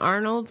said that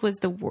Arnold was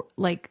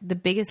the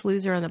biggest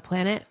loser on the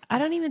planet, I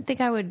don't even think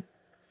I would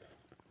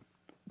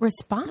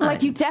respond.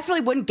 Like, you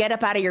definitely wouldn't get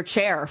up out of your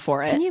chair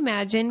for it. Can you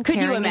imagine? Could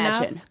you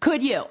imagine? Enough?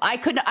 Could you? I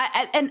could.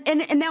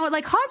 And now it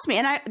like haunts me.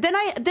 And then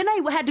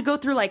I had to go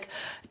through like,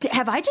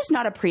 have I just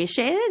not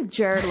appreciated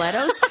Jared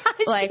Leto's?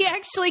 Like, she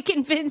actually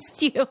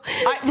convinced you.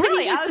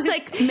 I was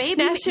like,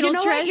 maybe national you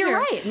know treasure.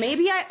 What? You're right.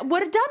 Maybe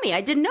what a dummy.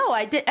 I didn't know.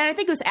 I did, and I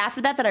think it was after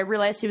that I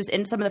realized he was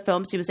in some of the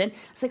films he was in. I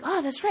was like,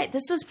 oh, that's right.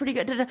 This was pretty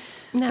good.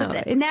 No,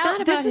 but it's now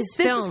not about his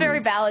this is very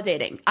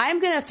validating.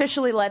 I'm going to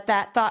officially let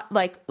that thought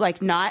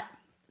like not.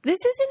 This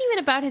isn't even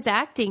about his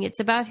acting. It's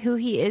about who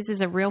he is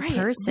as a real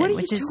person,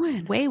 which is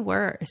way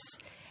worse.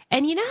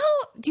 And do you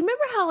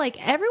remember how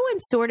like everyone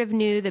sort of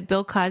knew that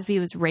Bill Cosby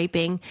was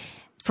raping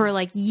for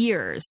like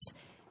years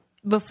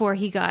before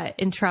he got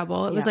in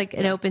trouble? It was like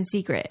an open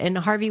secret. And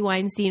Harvey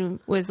Weinstein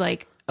was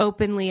like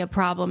openly a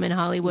problem in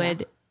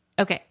Hollywood.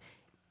 Yeah. Okay.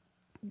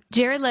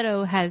 Jared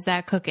Leto has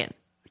that cooking.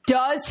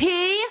 Does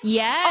he?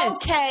 Yes.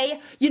 Okay.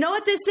 You know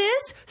what this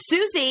is?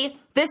 Susie,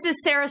 this is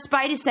Sarah's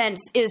Spidey sense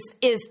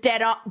is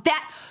dead on.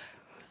 That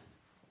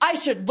I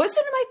should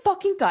listen to my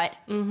fucking gut.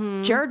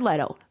 Mm-hmm. Jared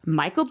Leto,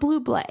 Michael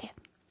Bublé.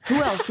 Who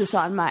else is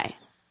on my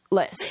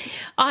list?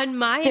 On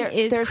mine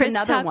is Chris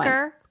Tucker.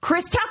 One.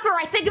 Chris Tucker.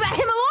 I think about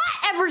him a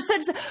lot ever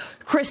since.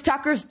 Chris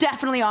Tucker's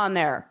definitely on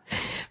there.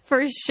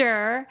 For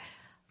sure.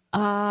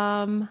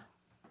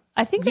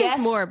 I think there's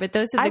more, but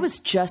those are I was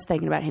just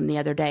thinking about him the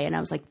other day, and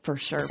I was like, for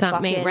sure.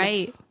 Something ain't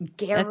right.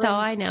 That's all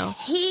I know.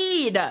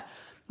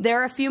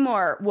 There are a few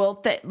more.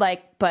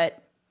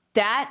 But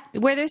that...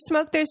 Where there's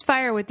smoke, there's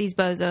fire with these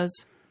bozos.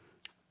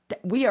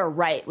 We are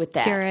right with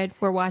that. Jared,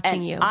 we're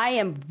watching you. I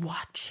am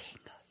watching.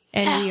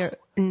 And we are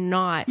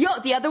not.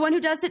 The other one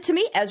who does it to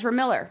me, Ezra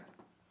Miller.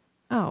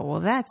 Oh, well,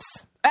 that's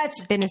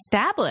been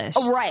established.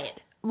 Right.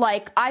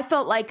 Like, I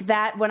felt like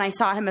that when I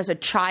saw him as a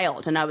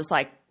child, and I was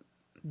like,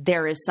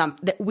 there is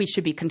that we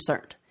should be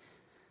concerned.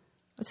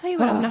 I'll tell you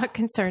what I'm not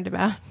concerned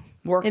about.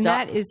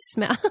 That is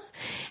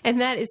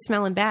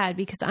smelling bad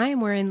because I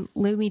am wearing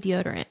Lumi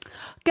deodorant.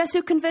 Guess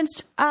who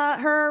convinced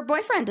her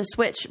boyfriend to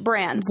switch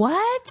brands?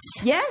 What?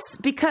 Yes,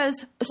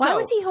 because... Why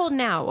was he holding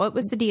out? What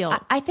was the deal?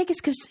 I think it's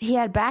because he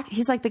had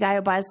he's like the guy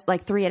who buys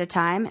like 3 at a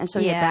time, and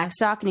so he had back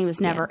stock, and he was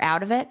never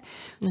out of it.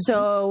 Mm-hmm.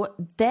 So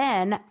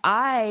then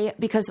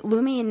because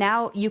Lumi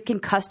now you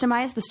can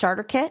customize the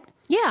starter kit.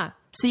 Yeah.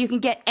 So you can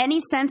get any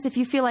scents if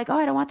you feel like, oh,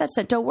 I don't want that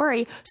scent. Don't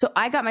worry. So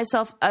I got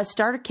myself a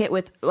starter kit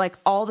with like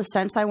all the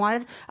scents I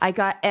wanted.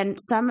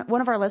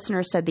 One of our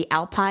listeners said the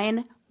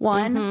Alpine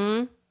one.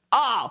 Mm-hmm.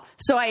 Oh,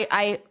 so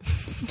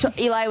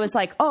Eli was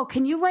like, oh,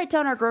 can you write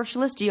down our grocery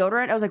list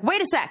deodorant? I was like,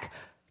 wait a sec,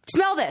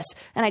 smell this.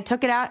 And I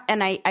took it out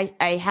and I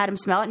had him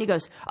smell it, and he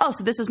goes, oh,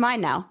 so this is mine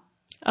now.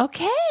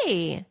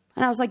 Okay.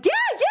 And I was like, yeah.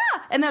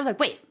 And then I was like,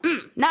 wait,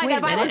 now I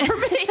gotta buy one for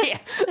me.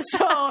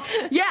 So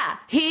yeah,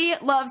 he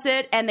loves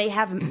it. And they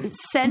have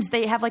scents.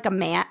 They have like a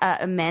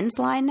men's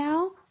line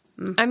now.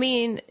 I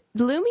mean,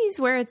 Lumi's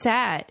where it's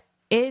at.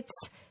 It's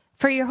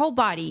for your whole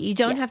body. You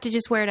don't have to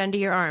just wear it under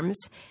your arms.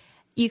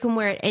 You can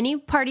wear it any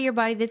part of your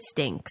body that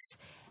stinks.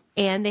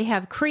 And they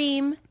have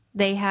cream.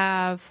 They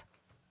have,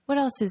 what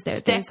else is there?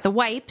 Stick. There's the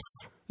wipes.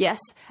 Yes.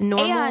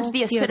 Normal and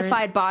the acidified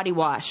deodorant. Body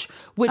wash,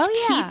 which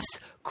keeps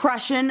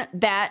crushing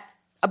that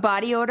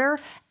body odor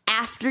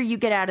after you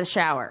get out of the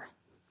shower.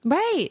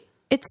 Right.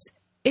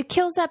 It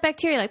kills that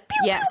bacteria like pew,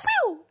 pew,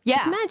 pew. Yeah.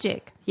 It's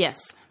magic.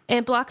 Yes.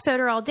 And blocks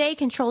odor all day,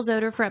 controls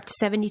odor for up to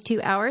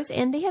 72 hours,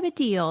 and they have a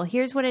deal.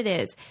 Here's what it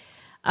is.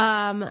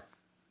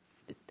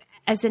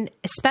 As a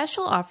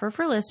special offer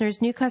for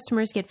listeners, new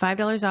customers get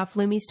 $5 off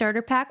Lumi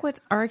Starter Pack with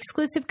our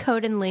exclusive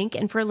code and link.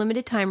 And for a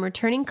limited time,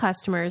 returning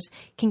customers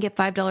can get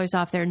 $5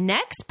 off their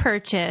next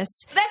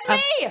purchase. That's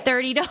me!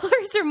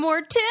 $30 or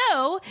more,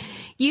 too.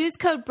 Use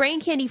code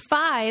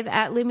BrainCandy5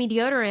 at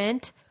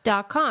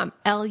LumiDeodorant.com.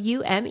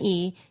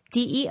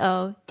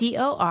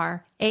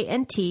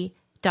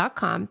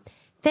 LumiDeodorant.com.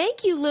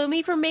 Thank you,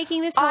 Lumi, for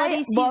making this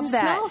holiday season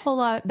smell a whole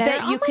lot better.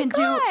 That you can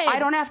do. I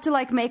don't have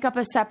to make up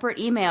a separate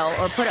email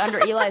or put it under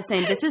Eli's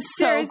name. This is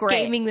so Sarah's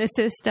great. Gaming the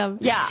system.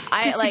 Yeah,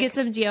 to get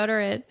some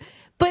deodorant.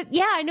 But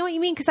yeah, I know what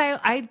you mean because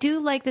I do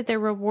like that they're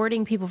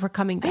rewarding people for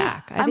coming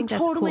back. I think that's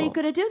cool. I'm totally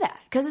going to do that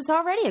because it's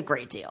already a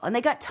great deal, and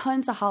they got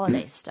tons of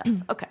holiday stuff.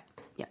 Okay.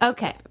 Yeah.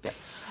 Okay.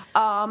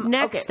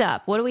 Next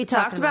up, what are we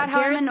talking about? Talked about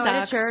how I'm annoyed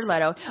at Jared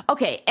Leto.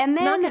 Okay, and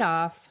then knock it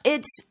off.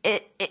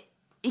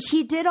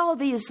 He did all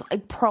these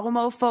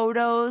promo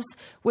photos,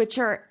 which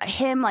are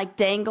him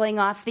being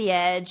off the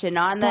edge and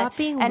on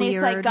being and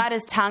weird. He's got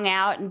his tongue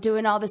out and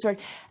doing all this work,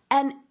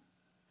 and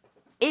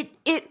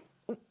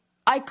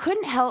I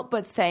couldn't help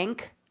but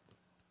think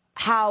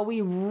how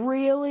we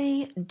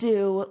really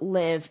do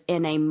live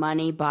in a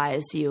money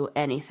buys you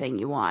anything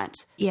you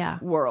want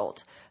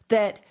world.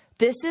 That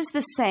this is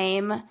the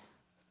same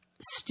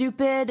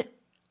stupid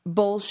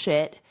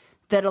bullshit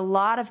that a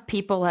lot of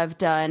people have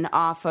done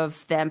off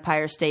of the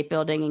Empire State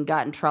Building and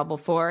got in trouble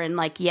for. And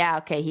he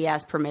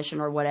asked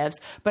permission or whatevs.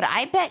 But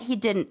I bet he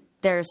didn't.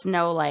 There's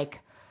no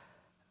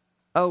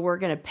oh, we're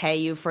going to pay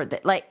you for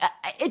that.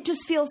 It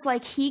just feels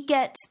like he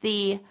gets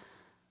the...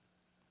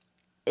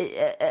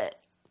 if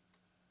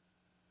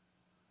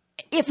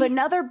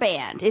another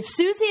band, if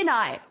Susie and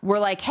I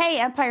were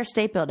hey, Empire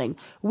State Building,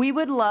 we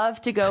would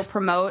love to go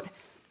promote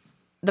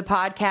the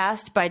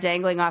podcast by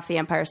dangling off the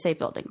Empire State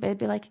Building. They'd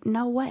be like,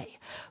 no way.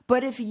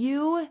 But if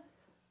you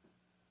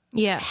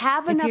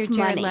have enough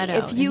money,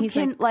 Leto, if you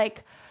can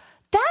that's,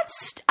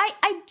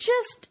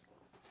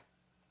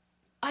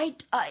 I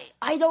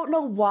don't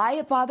know why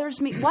it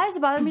bothers me. Why does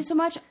it bother me so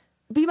much?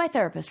 Be my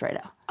therapist right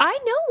now. I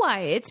know why.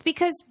 It's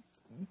because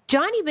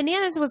Johnny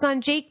Bananas was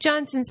on Jake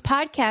Johnson's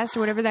podcast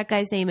or whatever that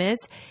guy's name is,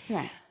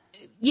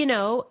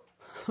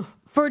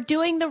 for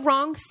doing the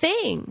wrong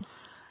thing.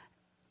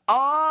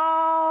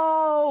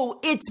 Oh,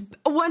 it's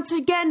once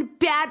again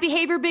bad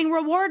behavior being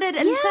rewarded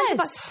and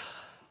incentivized.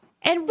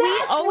 And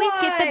we always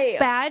get the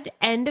bad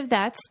end of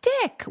that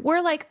stick.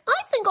 We're like,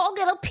 I think I'll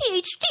get a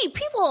PhD.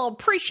 People will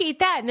appreciate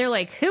that. And they're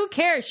like, who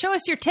cares? Show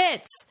us your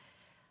tits.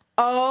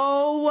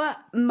 Oh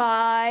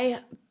my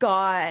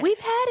God. We've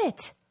had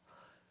it.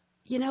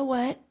 You know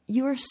what?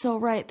 You are so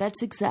right.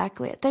 That's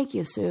exactly it. Thank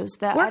you, Suze.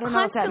 We're I don't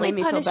constantly know if that made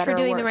me punished feel better for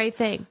doing or the worse. right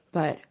thing.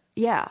 But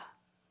yeah.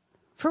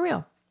 For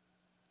real.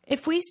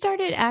 If we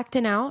started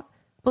acting out,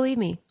 believe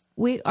me,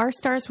 our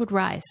stars would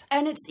rise.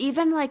 And it's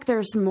even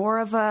there's more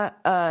of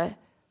I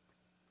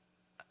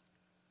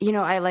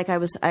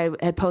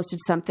had posted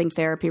something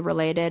therapy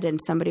related and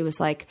somebody was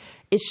like,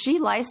 is she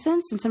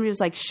licensed? And somebody was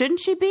like, shouldn't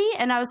she be?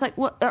 And I was like,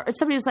 well, or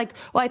somebody was like,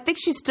 well, I think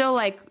she's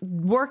still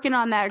working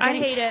on that. I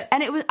hate it.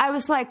 And I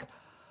was like,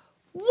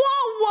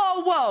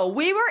 whoa.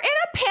 We were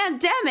in a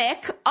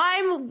pandemic.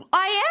 I am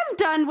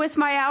done with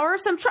my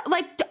hours.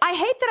 I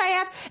hate that I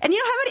have, and you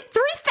know how many,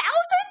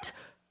 3,000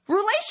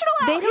 relational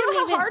hours. They don't you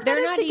know how hard that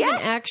is to get? They're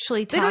not even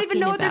actually talking about that. They don't even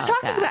know what they're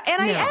talking about.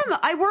 And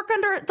I work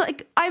under,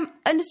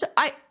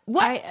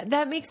 what?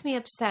 That makes me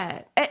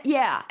upset.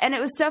 Yeah. And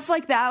it was stuff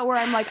like that where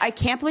I'm like, I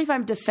can't believe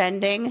I'm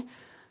defending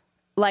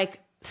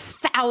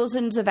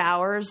thousands of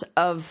hours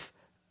of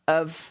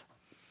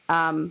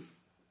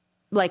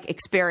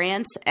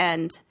experience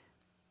and,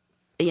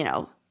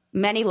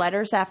 many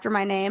letters after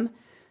my name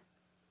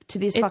to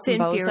these fucking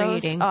bozos. It's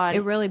infuriating.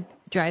 It really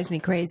drives me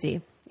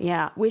crazy.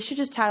 Yeah. We should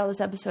just title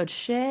this episode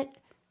Shit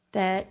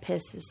That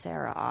Pisses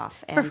Sarah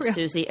Off and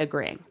Susie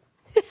agreeing.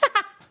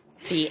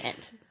 The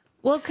end.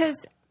 Well, because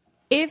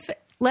if,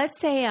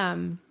 let's say,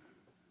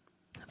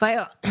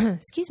 Viola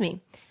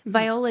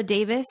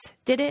Davis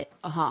did it,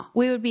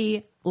 we would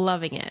be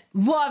loving it.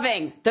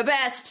 Loving. The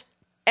best.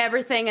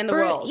 Everything in the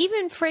world.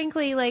 Even,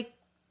 frankly,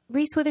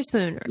 Reese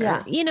Witherspoon.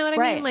 Or, you know what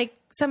I mean?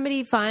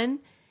 Somebody fun.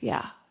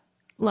 Yeah.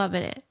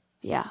 Loving it.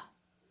 Yeah.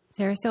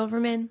 Sarah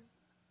Silverman.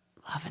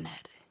 Loving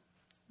it.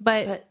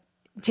 But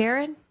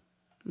Jared?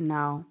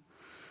 No.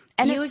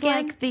 And you it's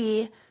again?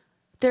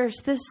 there's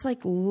this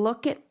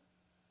look at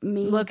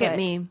me. Look at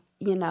me.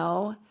 And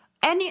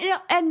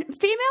and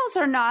females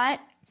are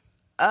not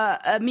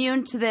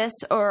immune to this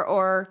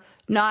or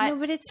not. No,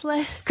 but it's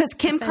less. Because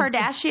Kim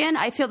Kardashian,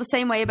 I feel the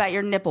same way about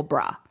your nipple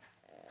bra.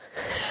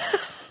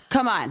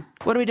 Come on.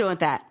 What are we doing with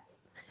that?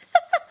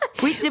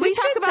 Did we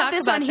talk about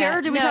this on here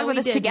or did we talk about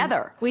this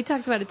together? We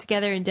talked about it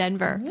together in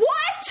Denver.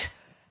 What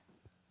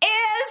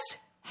is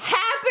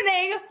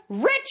happening,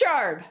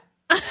 Richard?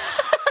 Nobody's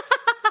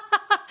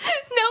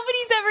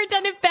ever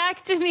done it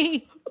back to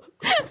me.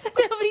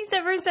 Nobody's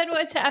ever said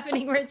what's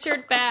happening,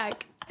 Richard,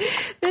 back.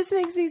 This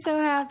makes me so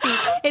happy.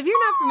 If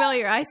you're not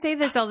familiar, I say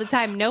this all the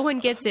time. No one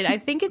gets it. I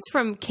think it's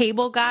from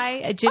Cable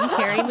Guy, a Jim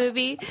Carrey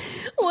movie.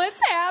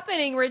 What's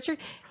happening, Richard?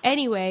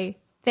 Anyway,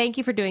 thank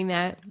you for doing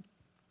that.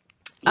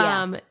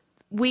 Yeah.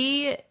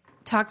 We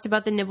talked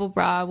about the nipple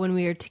bra when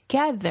we were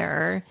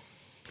together.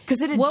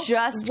 Because it had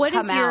just What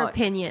come is your out.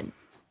 opinion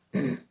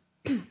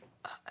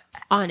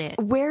on it?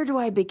 Where do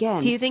I begin?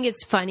 Do you think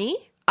it's funny?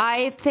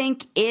 I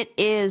think it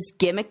is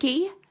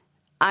gimmicky.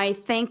 I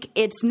think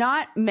it's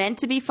not meant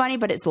to be funny,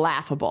 but it's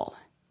laughable.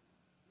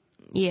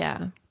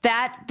 Yeah.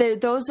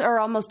 Those are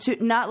almost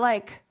not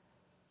like,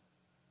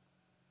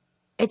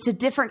 it's a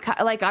different,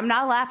 like, I'm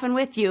not laughing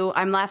with you,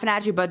 I'm laughing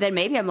at you, but then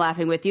maybe I'm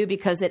laughing with you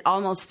because it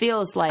almost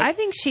feels like I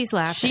think she's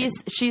laughing.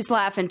 She's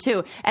laughing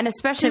too. And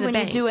especially when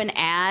you do an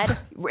ad.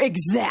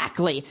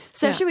 Exactly.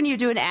 Especially when you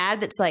do an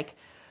ad that's like,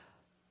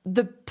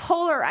 the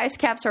polar ice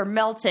caps are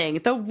melting,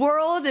 the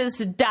world is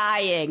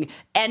dying,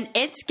 and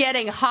it's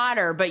getting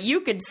hotter, but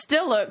you can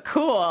still look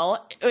cool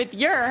with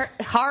your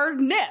hard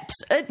nips.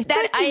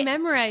 I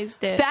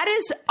memorized it. That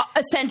is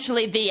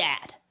essentially the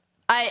ad.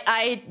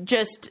 I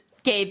just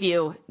gave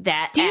you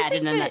that ad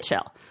in a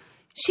nutshell.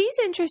 She's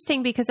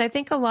interesting because I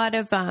think a lot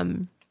of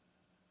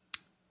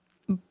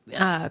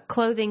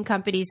clothing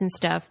companies and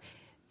stuff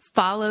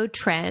follow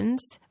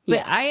trends.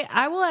 But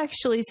I will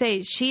actually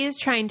say she is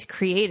trying to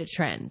create a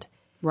trend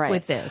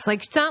with this.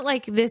 Like, it's not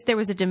like this, there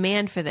was a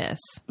demand for this.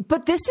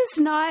 But this is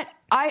not,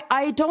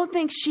 I don't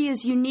think she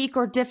is unique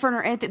or different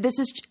or anything. This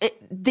is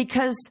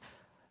because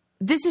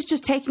this is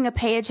just taking a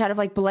page out of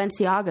like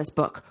Balenciaga's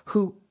book,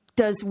 who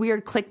does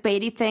weird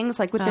clickbaity things,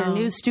 like with their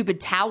new stupid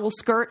towel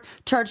skirt,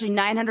 charging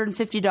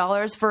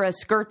 $950 for a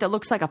skirt that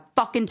looks like a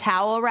fucking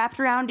towel wrapped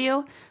around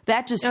you.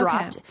 That just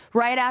dropped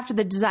right after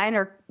the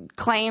designer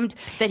claimed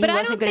that he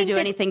wasn't going to do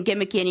anything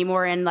gimmicky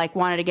anymore and like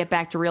wanted to get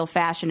back to real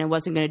fashion and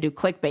wasn't going to do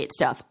clickbait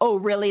stuff. Oh,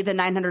 really? The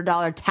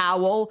 $900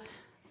 towel?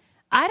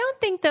 I don't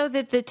think, though,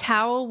 that the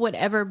towel would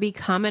ever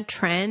become a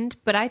trend,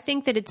 but I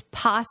think that it's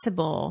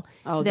possible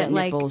that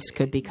nipples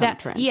could become a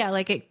trend. Yeah,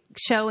 like it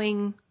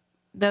showing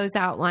those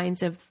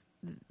outlines of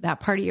that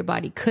part of your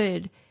body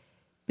could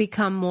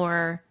become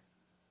more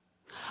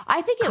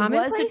I think it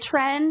was a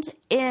trend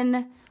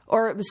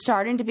or it was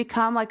starting to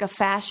become like a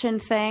fashion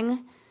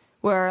thing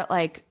where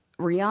like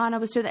Rihanna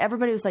was doing,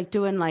 everybody was like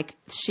doing like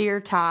sheer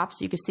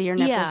tops. You could see your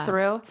nipples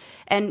through.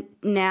 And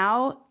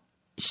now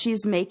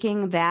she's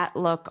making that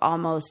look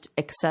almost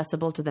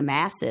accessible to the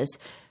masses,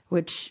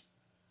 which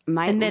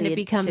might and then lead it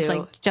becomes to,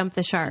 like jump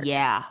the shark.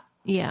 Yeah.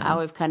 How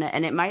we've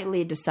and it might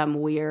lead to some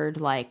weird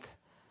like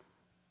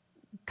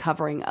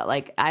covering,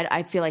 like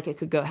I feel like it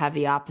could have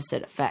the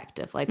opposite effect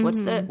of like what's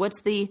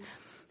the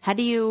how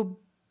do you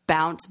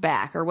bounce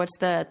back, or what's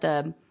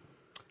the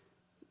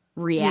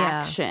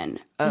reaction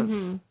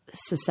of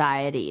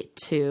society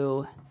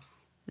to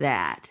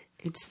that?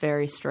 It's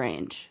very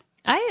strange.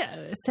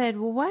 I said,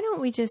 well, why don't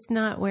we just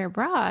not wear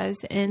bras?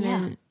 And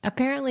then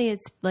apparently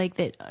it's like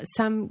that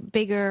some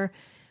bigger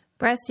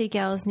breasty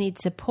gals need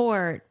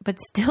support but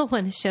still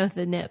want to show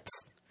the nips.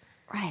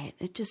 Right.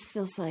 It just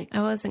feels like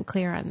I wasn't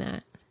clear on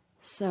that.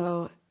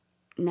 So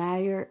now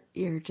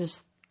you're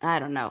just, I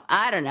don't know.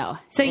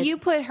 So you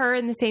put her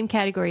in the same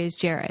category as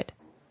Jared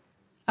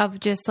of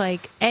just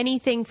like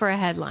anything for a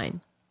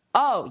headline.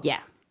 Oh, yeah.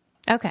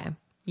 Okay.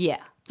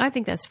 Yeah. I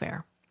think that's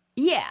fair.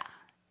 Yeah.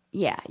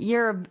 Yeah.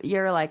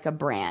 You're like a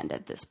brand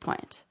at this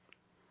point.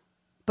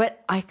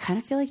 But I kind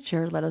of feel like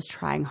Jared Leto's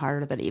trying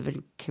harder than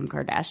even Kim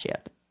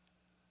Kardashian.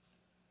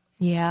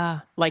 Yeah.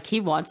 Like he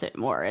wants it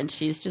more. And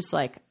she's just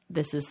like,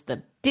 this is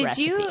the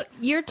recipe.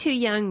 You're too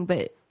young,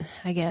 but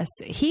I guess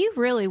he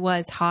really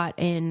was hot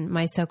in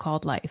My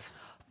So-Called Life.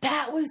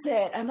 That was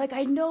it. I'm like,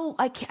 I know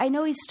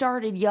he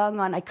started young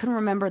on, I couldn't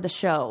remember the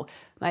show,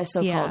 My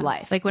So-Called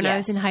Life. Like when I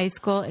was in high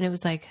school, and it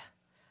was like,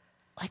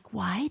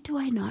 why do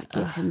I not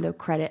give him the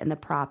credit and the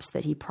props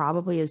that he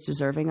probably is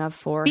deserving of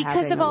for because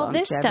having of all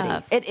this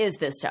stuff? It is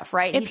this stuff,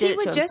 right? If he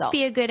would just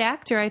be a good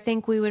actor, I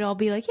think we would all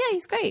be like, yeah,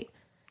 he's great.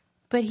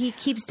 But he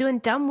keeps doing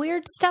dumb,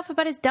 weird stuff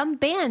about his dumb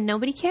band.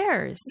 Nobody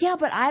cares. Yeah,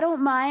 but I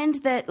don't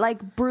mind that,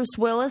 like, Bruce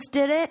Willis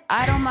did it.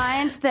 I don't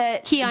mind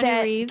that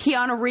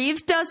Keanu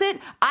Reeves does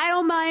it. I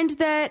don't mind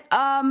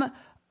that,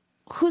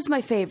 who's my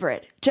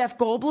favorite? Jeff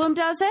Goldblum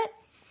does it.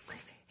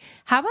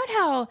 How about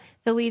how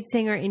the lead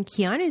singer in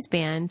Keanu's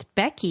band,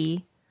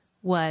 Becky,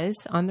 was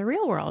on The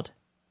Real World?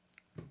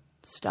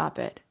 Stop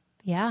it.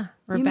 Yeah,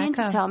 Rebecca. You mean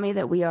to tell me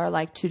that we are,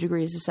 like, 2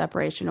 degrees of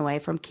separation away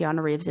from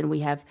Keanu Reeves and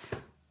we have...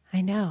 I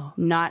know.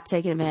 Not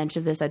taking advantage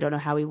of this. I don't know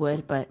how we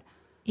would, but...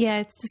 Yeah,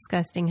 it's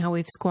disgusting how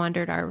we've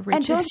squandered our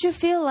riches. And don't you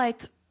feel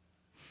like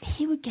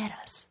he would get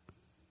us?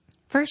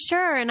 For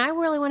sure. And I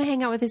really want to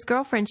hang out with his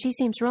girlfriend. She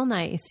seems real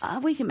nice.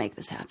 We can make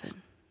this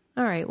happen.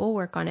 All right, we'll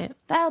work on it.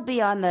 That'll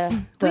be on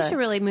the we should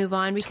really move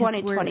on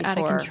because we're out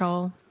of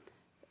control.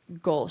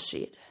 Goal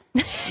sheet.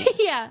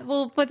 Yeah,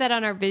 we'll put that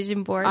on our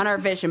vision board. On our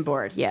vision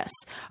board, yes.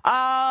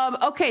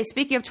 Okay,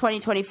 speaking of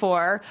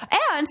 2024,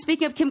 and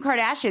speaking of Kim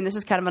Kardashian, this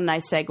is kind of a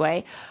nice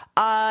segue.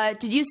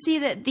 Did you see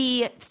that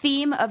the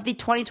theme of the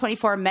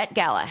 2024 Met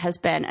Gala has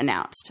been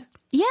announced?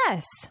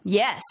 Yes.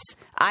 Yes.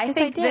 I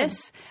think did.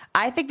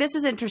 this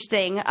is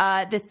interesting.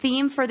 The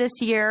theme for this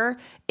year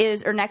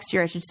is, or next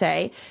year, I should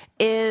say,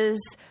 is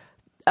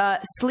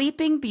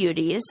Sleeping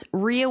Beauties,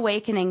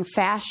 Reawakening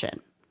Fashion.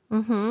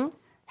 Mm-hmm.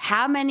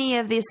 How many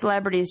of these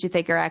celebrities do you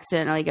think are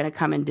accidentally going to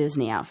come in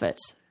Disney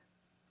outfits?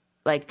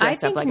 Like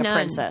dressed up like a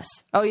princess?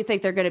 Oh, you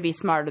think they're going to be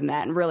smarter than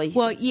that and really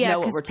know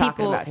what we're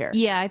talking about here?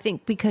 Yeah, I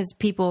think because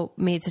people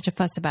made such a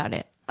fuss about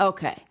it.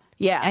 Okay.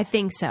 Yeah. I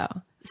think so.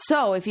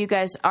 So, if you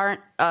guys aren't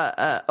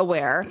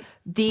aware,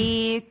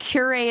 the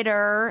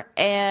curator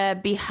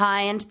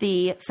behind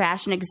the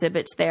fashion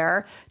exhibits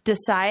there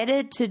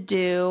decided to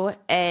do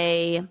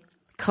a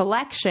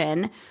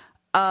collection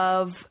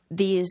of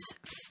these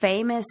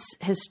famous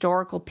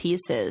historical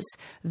pieces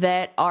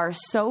that are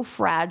so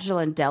fragile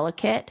and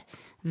delicate,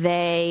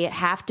 they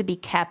have to be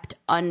kept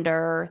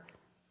under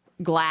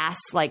glass,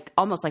 like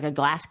almost like a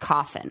glass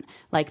coffin.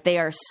 Like they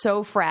are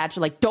so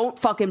fragile, like don't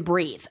fucking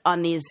breathe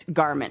on these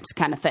garments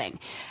kind of thing.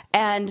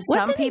 And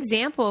what's an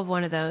example of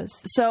one of those?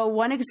 So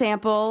one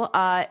example,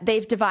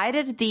 they've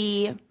divided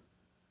the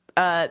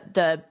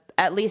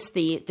at least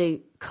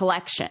the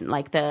collection,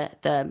 like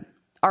the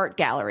art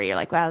gallery, or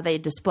like how they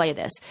display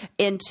this,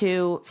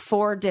 into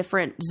 4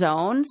 different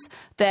zones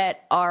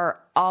that are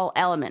all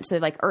elements. So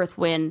like earth,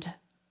 wind,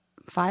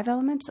 5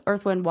 elements?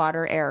 Earth, wind,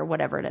 water, air,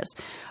 whatever it is.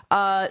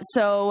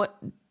 So,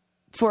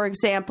 for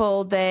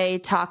example,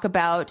 they talk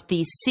about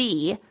the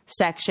sea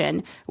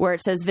section where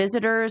it says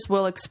visitors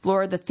will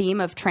explore the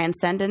theme of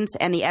transcendence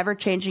and the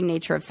ever-changing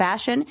nature of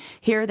fashion.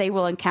 Here they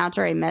will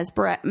encounter a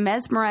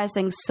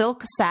mesmerizing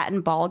silk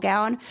satin ball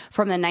gown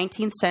from the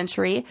 19th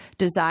century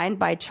designed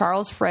by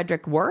Charles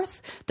Frederick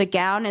Worth. The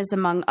gown is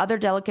among other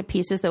delicate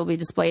pieces that will be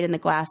displayed in the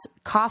glass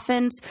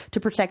coffins to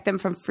protect them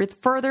from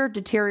further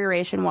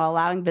deterioration while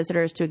allowing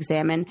visitors to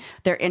examine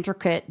their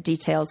intricate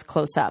details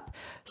close up.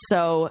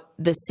 So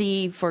the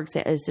sea, for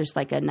example, is just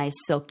like a nice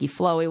silky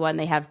flowy one.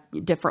 They have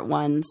different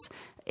ones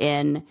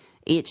in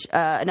each.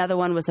 Another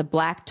one was a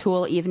black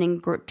tulle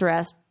evening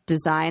dress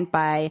designed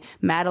by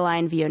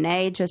Madeleine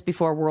Vionnet just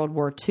before World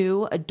War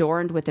II,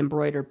 adorned with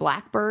embroidered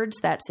blackbirds.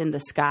 That's in the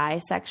sky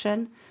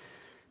section.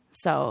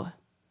 So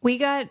I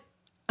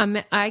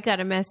got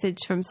a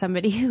message from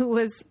somebody who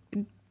was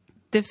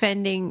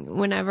defending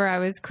whenever I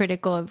was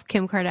critical of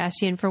Kim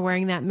Kardashian for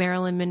wearing that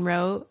Marilyn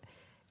Monroe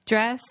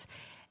dress.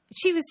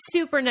 She was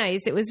super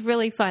nice. It was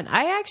really fun.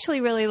 I actually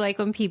really like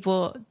when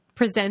people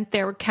present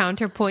their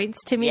counterpoints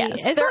to me. Yes.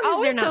 As they're long as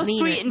always they're not so mean.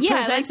 sweet and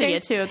presenting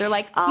it too. They're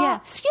like,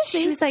 excuse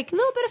me. She was like, a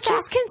little bit of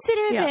facts. just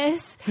consider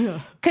this.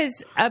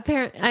 Because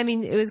apparently, I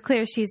mean, it was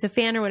clear she's a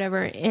fan or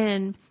whatever.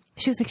 And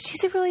she was like,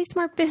 she's a really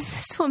smart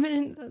businesswoman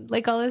and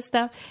like all this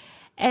stuff.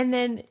 And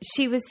then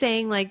she was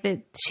saying like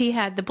that she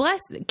had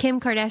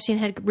Kim Kardashian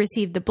had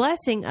received the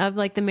blessing of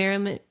like the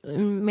Marilyn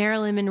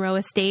Monroe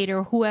estate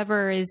or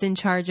whoever is in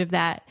charge of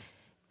that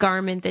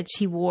garment that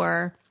she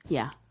wore.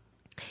 Yeah.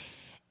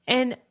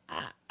 And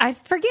I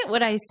forget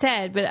what I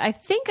said, but I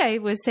think I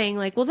was saying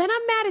like, well, then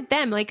I'm mad at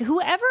them. Like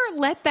whoever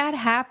let that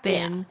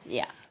happen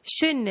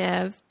shouldn't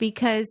have,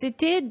 because it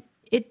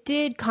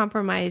did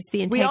compromise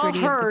the integrity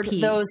we all heard of the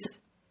piece. Those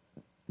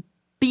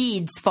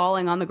beads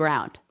falling on the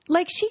ground.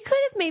 Like she could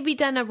have maybe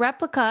done a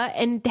replica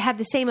and had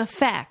the same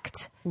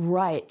effect.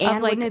 Right.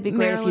 And like wouldn't it be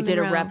great if you did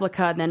Monroe. a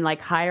replica and then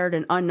like hired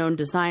an unknown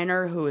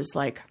designer who was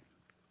like...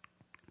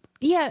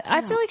 Yeah, I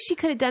feel like she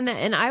could have done that.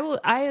 And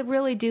I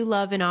really do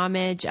love an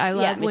homage. I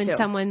love when too.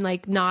 someone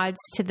like nods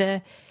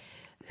to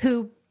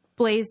who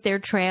blazed their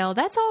trail.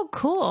 That's all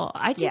cool.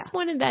 I just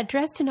wanted that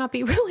dress to not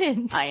be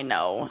ruined. I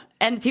know.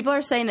 And people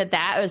are saying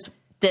that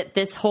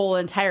this whole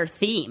entire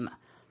theme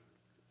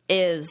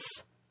is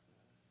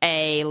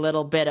a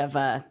little bit of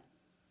a...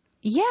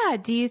 Yeah.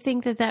 Do you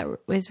think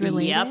that was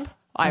related? Yep.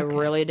 I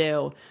really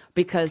do.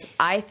 Because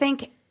I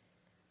think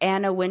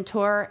Anna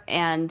Wintour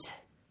and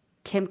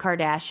Kim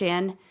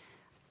Kardashian...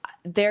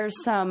 They're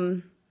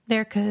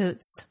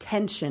cahoots.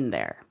 Tension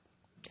there.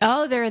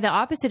 Oh, they're the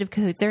opposite of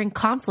cahoots. They're in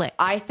conflict.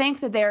 I think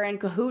that they're in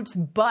cahoots,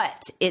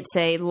 but it's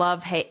a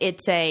love-hate.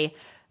 It's a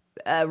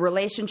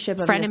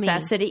relationship of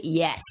necessity.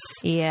 Yes.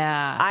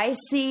 Yeah. I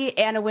see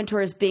Anna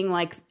Wintour as being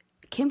like,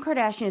 Kim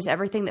Kardashian is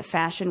everything that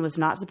fashion was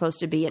not supposed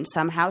to be, and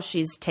somehow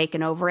she's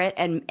taken over it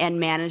and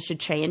managed to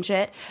change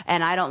it,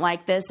 and I don't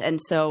like this,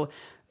 and so...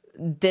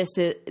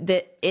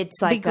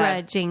 it's like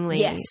begrudgingly.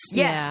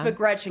 Yes,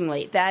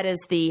 begrudgingly. That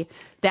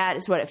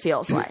is what it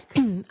feels like.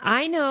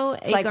 I know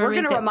like we're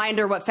going to remind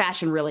her what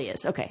fashion really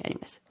is. Okay,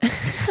 anyways.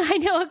 I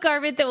know a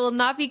garment that will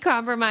not be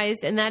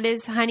compromised, and that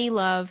is Honey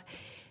Love.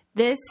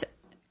 This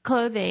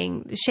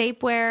clothing, the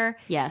shapewear,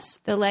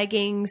 the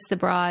leggings, the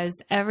bras,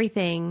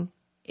 everything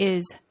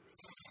is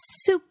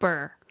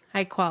super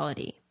high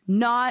quality.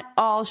 Not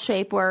all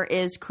shapewear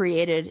is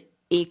created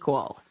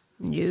equal.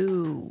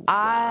 No.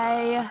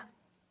 I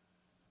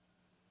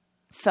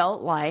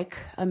felt like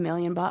 $1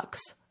 million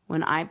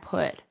when I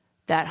put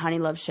that Honey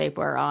Love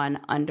shapewear on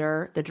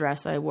under the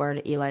dress I wore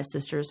to Eli's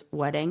sister's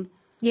wedding.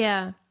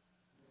 Yeah.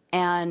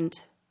 And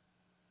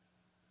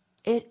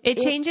It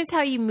changes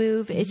how you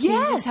move. It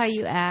changes how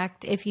you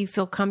act if you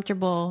feel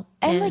comfortable.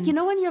 And like, you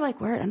know, when you're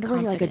like wearing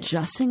underwear, you're like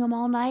adjusting them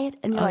all night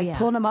and you're like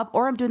pulling them up,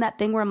 or I'm doing that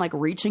thing where I'm like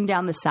reaching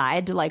down the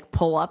side to like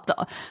pull up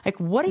like,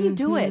 what are you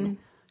doing?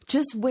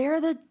 Just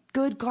wear the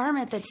good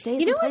garment that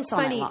stays in place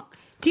all night long.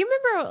 Do you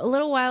remember a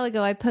little while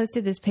ago, I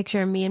posted this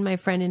picture of me and my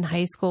friend in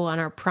high school on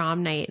our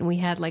prom night, and we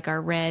had like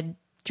our red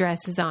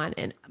dresses on,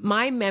 and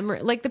my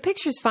memory, like the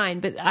picture's fine,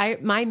 but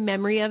my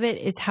memory of it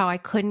is how I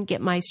couldn't get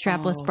my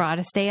strapless bra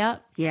to stay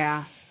up.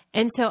 Yeah.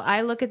 And so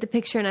I look at the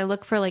picture and I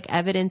look for like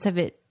evidence of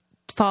it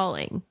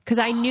falling, because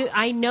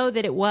I know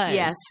that it was.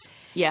 Yes.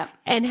 Yeah.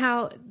 And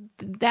how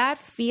that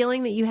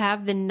feeling that you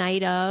have the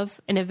night of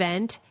an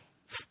event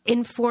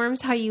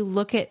informs how you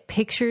look at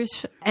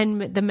pictures and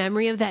the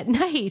memory of that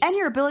night. And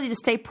your ability to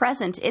stay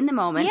present in the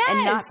moment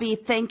and not be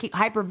thinking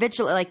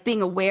hypervigilant, like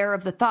being aware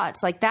of the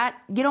thoughts like that.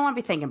 You don't want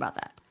to be thinking about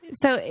that.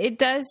 So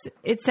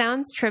it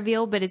sounds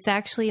trivial, but it's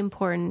actually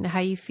important how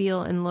you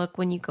feel and look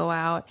when you go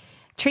out.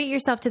 Treat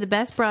yourself to the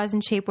best bras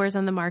and shapewears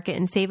on the market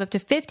and save up to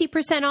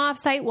 50% off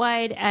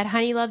site-wide at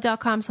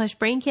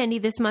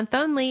honeylove.com/braincandy this month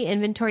only.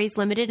 Inventory is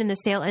limited and the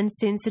sale ends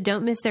soon, so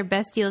don't miss their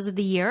best deals of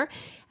the year.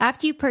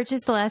 After you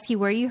purchase, they'll ask you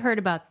where you heard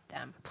about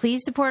them.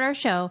 Please support our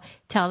show.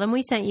 Tell them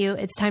we sent you.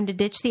 It's time to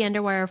ditch the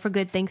underwire for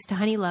good thanks to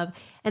Honey Love.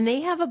 And they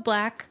have a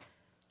black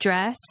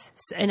dress,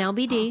 an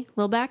LBD,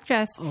 little back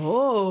dress.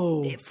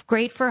 Oh.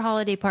 Great for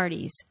holiday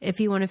parties if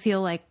you want to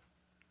feel like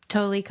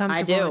totally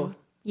comfortable. I do.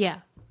 Yeah.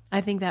 I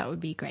think that would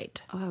be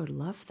great. Oh, I would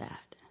love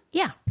that.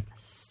 Yeah.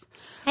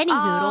 Any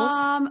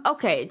hoodles?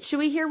 Okay. Should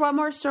we hear one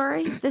more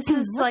story? This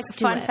is like a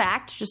fun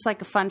fact, just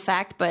like a fun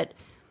fact, but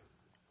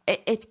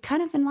it's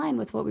kind of in line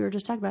with what we were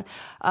just talking about.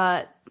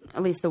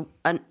 At least the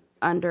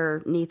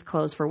underneath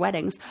clothes for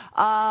weddings.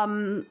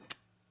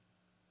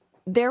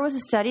 There was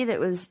a study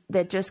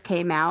that just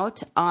came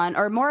out on,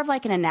 or more of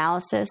like an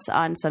analysis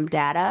on some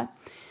data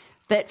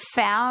that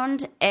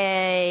found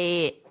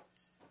a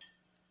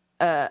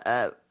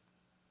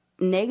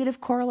negative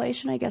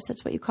correlation, I guess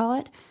that's what you call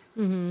it,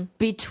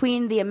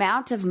 between the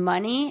amount of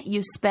money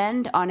you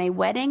spend on a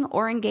wedding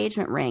or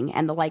engagement ring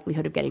and the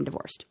likelihood of getting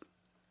divorced.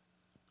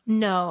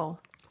 No.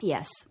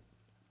 Yes.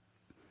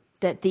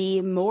 That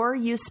the more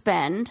you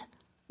spend,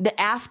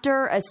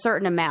 after a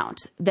certain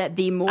amount, that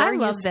the more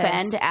you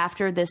spend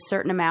after this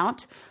certain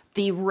amount,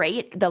 the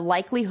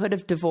likelihood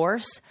of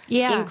divorce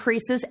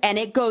increases, and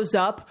it goes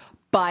up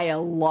by a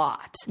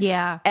lot.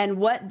 Yeah. And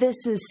what this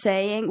is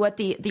saying, what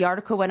the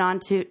article went on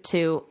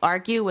to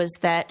argue, was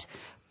that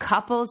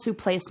couples who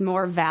place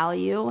more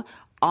value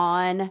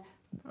on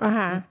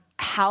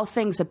how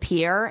things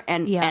appear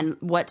and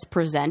what's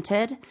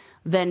presented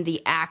than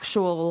the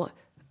actual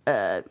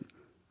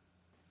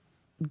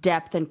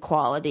depth and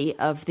quality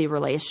of the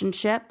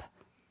relationship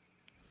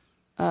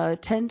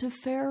tend to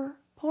fare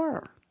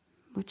poorer.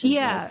 Which is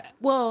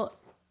well,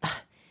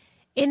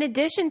 in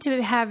addition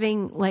to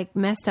having like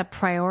messed up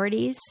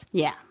priorities.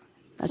 Yeah.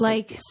 That's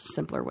like a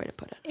simpler way to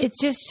put it. It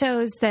just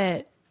shows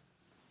that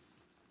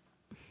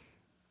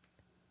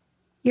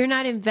you're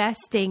not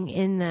investing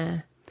in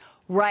the...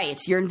 Right.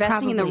 You're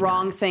investing in the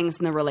wrong things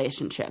in the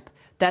relationship.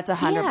 That's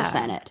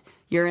 100% it.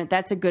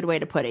 That's a good way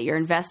to put it. You're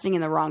investing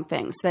in the wrong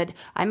things. What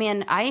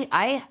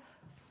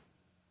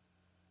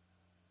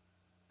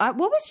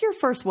was your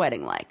first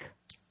wedding like?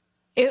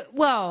 It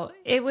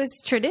was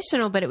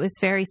traditional, but it was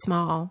very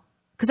small.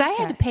 Because I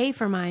had to pay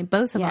for mine,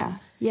 both of them.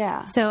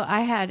 Yeah. So I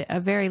had a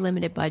very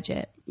limited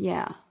budget.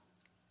 Yeah.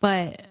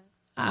 But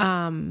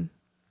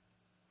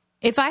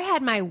if I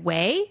had my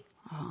way,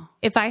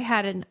 if I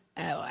had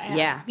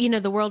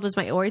the world was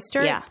my oyster,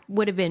 it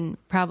would have been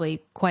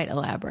probably quite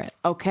elaborate.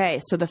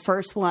 Okay. So the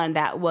first one,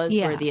 that was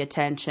where the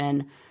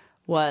attention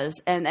was.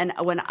 And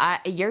when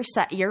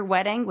your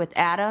wedding with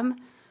Adam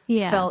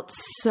felt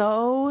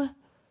so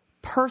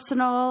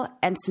personal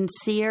and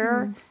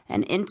sincere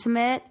and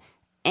intimate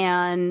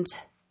and...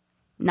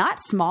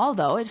 Not small,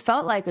 though. It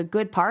felt like a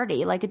good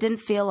party. Like, it didn't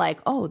feel like,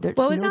 there's it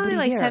was only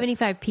like here.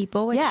 75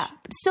 people. Which, but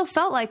it still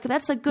felt like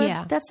that's a good,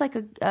 that's like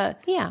a,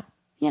 you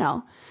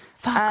know.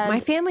 Fuck,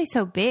 my family's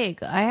so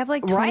big. I have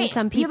like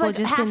 20-some people like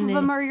just half of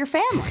them are your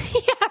family.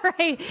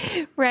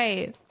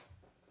 Right.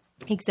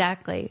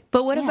 Exactly.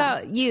 But what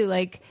about you?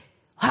 Like,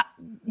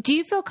 do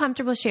you feel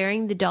comfortable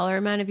sharing the dollar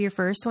amount of your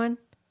first one?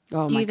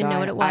 Oh, do you even know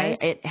what it was?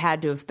 It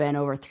had to have been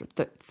over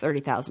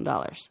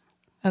 $30,000.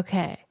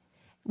 Okay.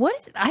 What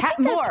is? I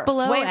think that's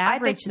below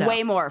average. I think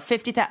way more.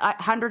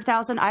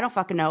 100,000. I don't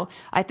fucking know.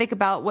 I think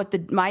about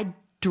what my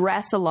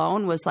dress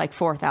alone was like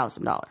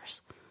 $4,000.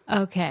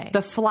 Okay.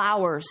 The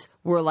flowers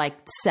were like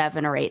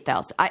 $7,000 or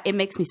 $8,000. It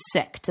makes me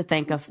sick to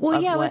think of.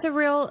 Well, it was a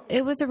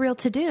real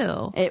to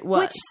do. It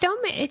was. Which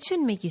it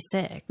shouldn't make you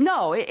sick.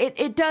 No,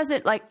 it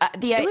doesn't. Like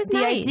the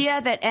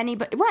idea that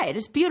anybody. Right.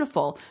 It's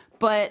beautiful,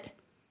 but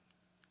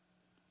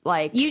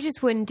like you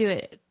just wouldn't do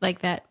it like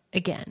that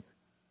again.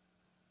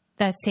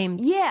 That same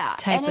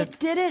type and it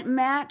didn't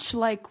match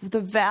like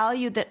the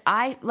value that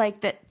I like,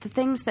 that the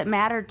things that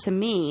mattered to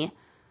me.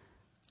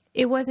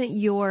 It wasn't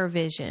your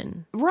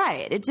vision,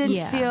 right? It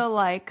didn't feel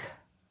like,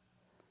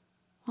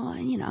 well,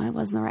 it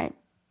wasn't the right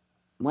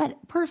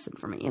wet person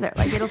for me either.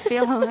 Like it'll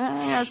feel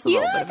just a You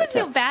little don't bit have to of it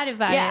feel too. bad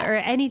about it or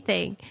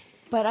anything.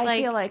 But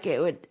I feel like it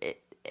would.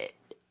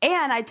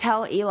 And I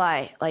tell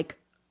Eli, like,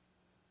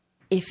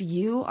 if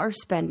you are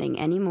spending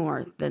any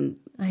more than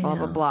blah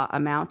blah blah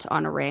amount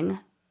on a ring,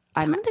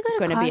 I'm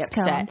going to be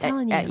upset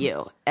at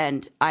you.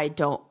 And I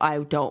don't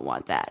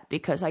want that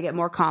because I get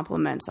more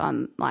compliments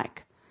on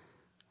like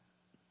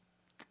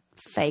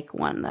fake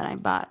one that I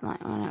bought.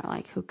 Like, whatever,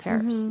 like who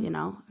cares? You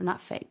know, not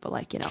fake, but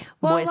like, you know,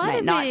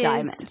 moissanite, not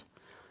diamond.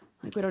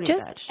 Like we don't need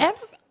that shit.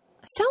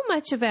 So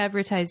much of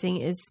advertising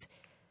is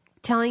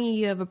telling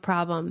you have a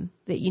problem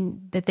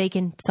that they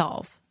can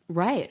solve,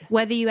 right?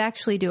 Whether you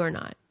actually do or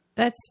not.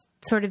 That's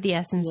sort of the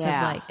essence of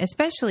like,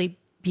 especially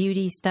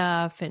beauty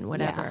stuff and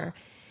whatever.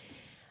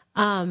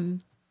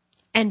 And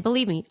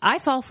believe me, I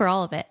fall for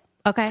all of it.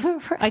 Okay.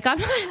 Right. Like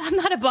I'm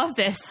not above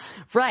this.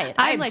 Right.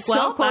 I'm like,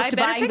 so close to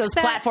buying those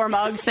platform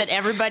Uggs that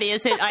everybody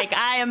is in. Like,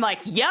 I am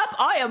like, yep,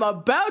 I am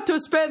about to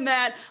spend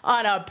that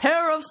on a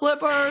pair of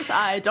slippers.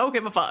 I don't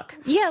give a fuck.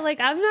 Yeah. Like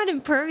I'm not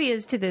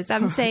impervious to this.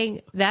 I'm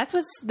saying that's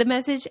what's the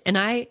message and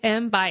I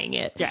am buying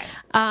it. Yeah.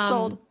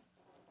 Sold.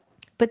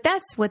 But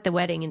that's what the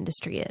wedding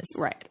industry is.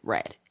 Right.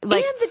 Right.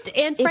 Like,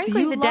 and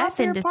frankly, the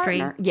death industry.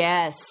 Partner,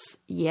 yes.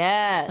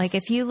 Like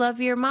if you love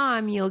your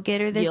mom, you'll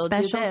get her this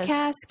special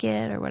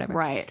casket or whatever.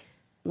 Right.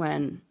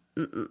 When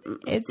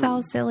it's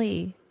all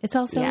silly. It's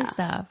all silly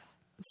stuff.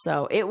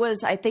 So it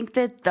was, I think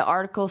that the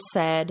article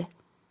said,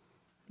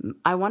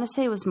 I want to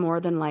say it was more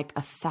than like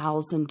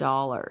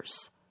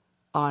 $1,000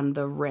 on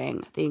the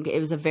ring. I think it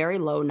was a very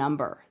low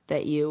number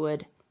that you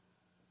would.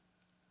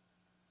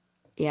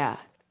 Yeah.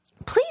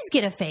 Please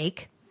get a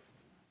fake.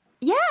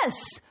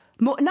 Yes.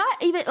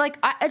 Not even like,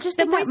 I just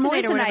think that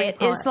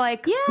moissanite is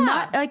like,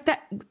 not like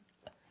that.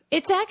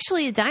 It's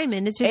actually a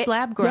diamond. It's just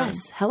lab grown.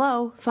 Yes.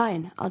 Hello.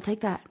 Fine. I'll take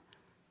that.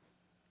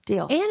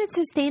 Deal. And it's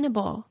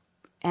sustainable.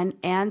 And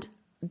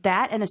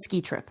that and a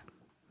ski trip.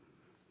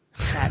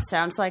 That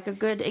sounds like a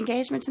good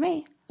engagement to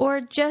me. Or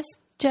just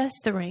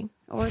the ring.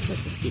 Or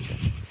just a ski trip.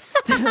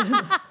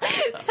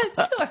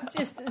 Or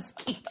just a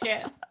ski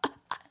trip.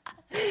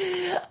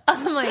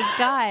 Oh my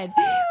God.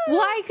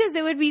 Why? Because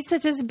it would be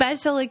such a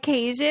special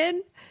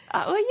occasion.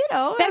 Well, you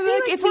know, that'd be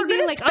like, like if we're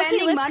going to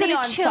spending money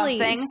on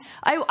Chili's. something,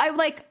 I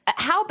like,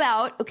 how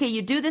about, okay,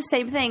 you do the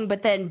same thing,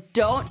 but then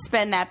don't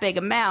spend that big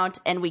amount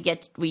and we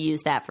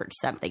use that for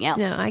something else.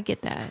 No, I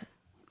get that.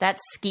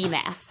 That's ski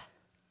math.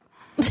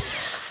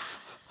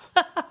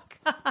 Oh,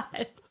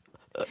 God.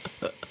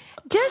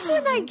 Just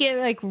when I get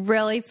like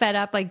really fed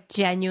up, like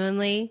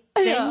genuinely,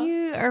 then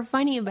you are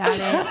funny about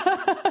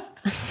it.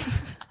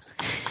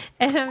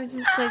 And I'm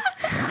just like,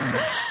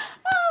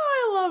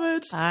 I love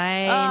it.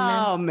 Fine.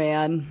 Oh,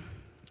 man.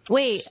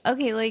 Wait,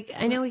 okay, like,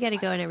 I know we got to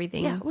go and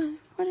everything. Yeah,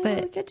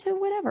 whatever. We get to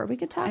whatever. We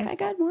could talk. I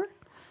got more. What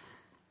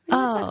do you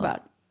want to talk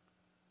about?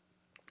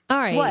 All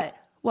right.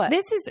 What?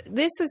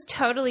 This was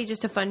totally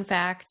just a fun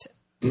fact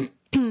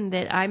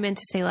that I meant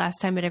to say last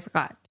time, but I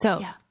forgot.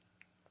 So,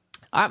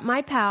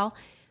 my pal,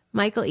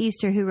 Michael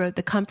Easter, who wrote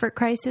The Comfort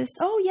Crisis.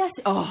 Oh, yes.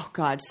 Oh,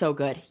 God, so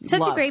good.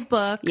 Such a great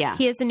book. Yeah.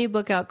 He has a new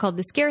book out called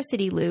The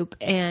Scarcity Loop,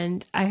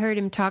 and I heard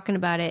him talking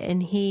about it,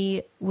 and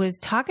he was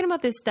talking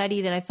about this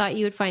study that I thought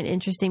you would find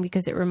interesting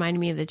because it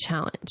reminded me of The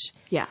Challenge.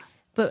 Yeah.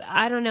 But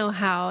I don't know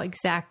how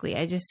exactly.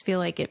 I just feel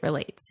like it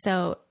relates.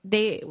 So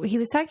he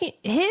was talking,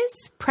 his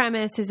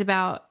premise is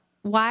about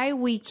why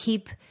we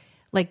keep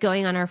like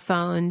going on our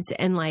phones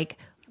and like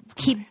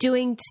keep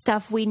doing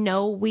stuff we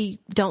know we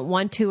don't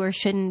want to or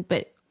shouldn't,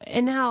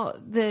 and how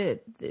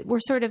we're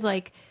sort of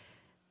like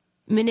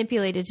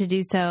manipulated to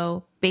do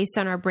so based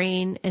on our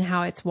brain and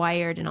how it's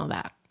wired and all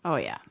that. Oh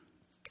yeah.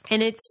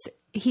 And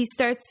he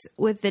starts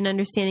with an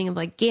understanding of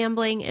like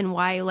gambling and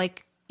why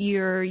like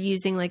you're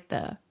using like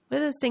what are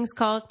those things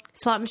called?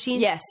 Slot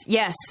machines? Yes.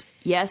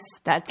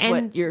 That's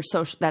what your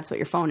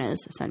phone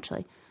is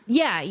essentially.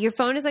 Yeah, your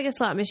phone is like a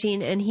slot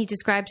machine, and he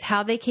describes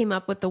how they came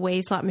up with the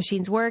way slot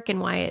machines work and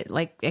why it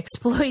like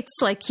exploits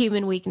like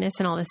human weakness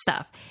and all this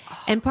stuff.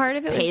 And part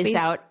of it pays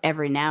out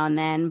every now and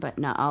then, but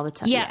not all the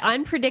time. Yeah,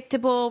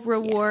 unpredictable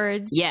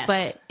rewards. Yeah.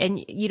 Yes, and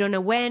you don't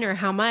know when or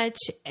how much,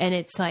 and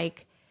it's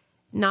like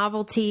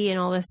novelty and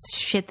all this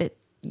shit that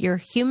your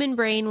human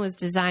brain was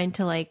designed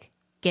to like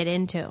get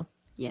into.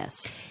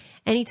 Yes.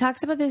 And he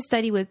talks about this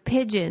study with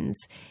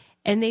pigeons,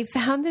 and they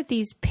found that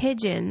these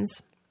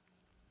pigeons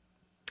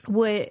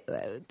would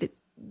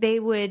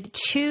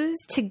choose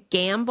to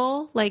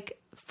gamble like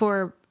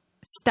for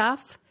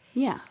stuff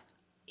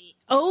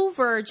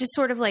over just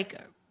sort of like,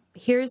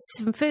 here's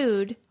some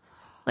food,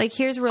 like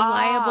here's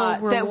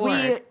reliable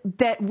reward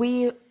that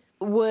we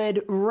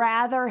would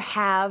rather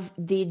have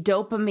the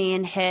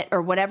dopamine hit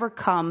or whatever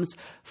comes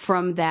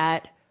from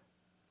that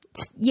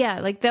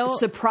like they'll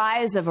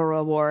surprise of a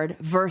reward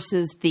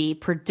versus the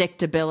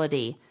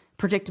predictability,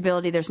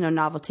 there's no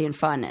novelty and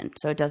fun in,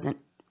 so it doesn't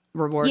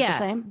reward the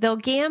same. They'll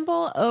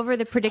gamble over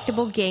the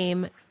predictable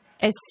game,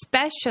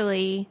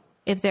 especially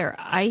if they're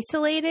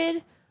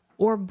isolated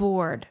or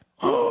bored.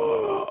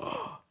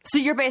 So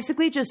you're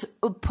basically just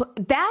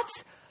that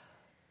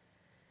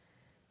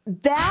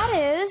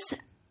is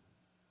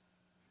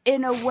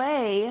in a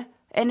way,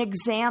 an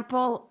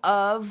example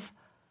of,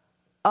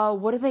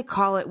 what do they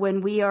call it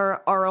when we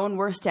are our own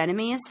worst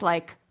enemies?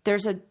 Like,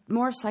 there's a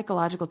more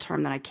psychological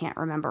term that I can't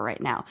remember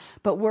right now,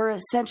 but we're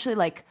essentially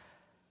like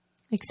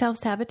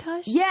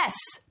self-sabotage? Yes.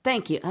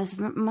 Thank you. That's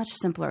much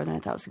simpler than I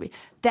thought it was going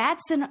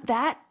to be.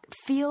 That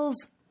feels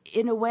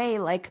in a way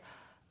like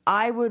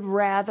I would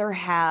rather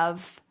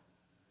have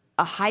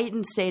a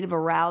heightened state of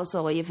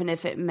arousal, even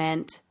if it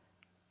meant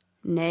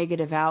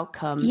negative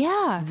outcomes.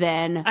 Yeah.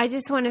 Then I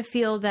just want to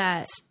feel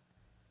that.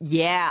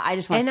 Yeah. I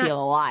just want to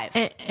feel alive.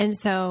 And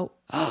so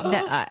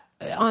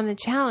on the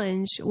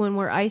challenge, when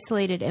we're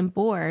isolated and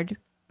bored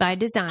by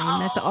design,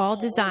 that's all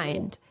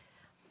designed.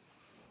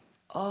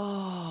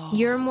 Oh,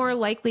 you're more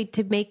likely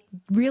to make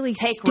really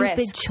stupid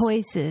risks.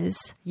 Choices.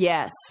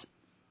 Yes.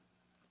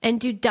 And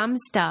do dumb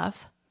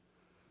stuff.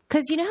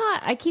 Because you know how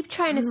I keep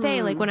trying to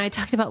say, like when I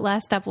talked about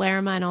Last Stop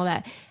Larima and all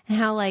that, and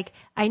how like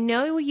I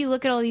know you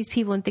look at all these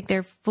people and think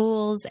they're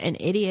fools and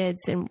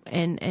idiots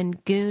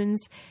and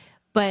goons,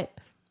 but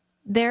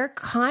their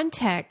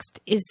context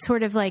is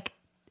sort of like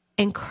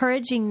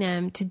encouraging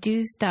them to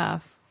do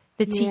stuff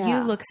that to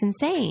you looks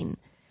insane.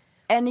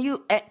 And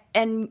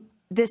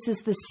this is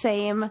the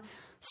same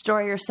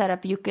story or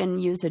setup. You can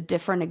use a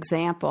different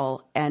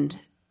example, and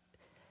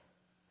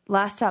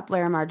Last Stop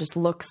Larimar just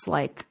looks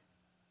like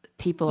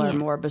people are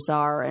more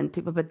bizarre and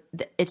people, but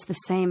it's the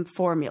same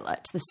formula.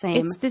 It's the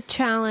same. It's the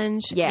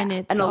challenge. Yeah. And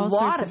it's and a all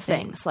lot sorts of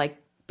things like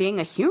being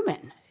a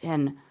human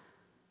and.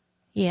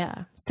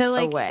 Yeah. So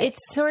like, it's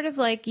sort of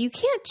like you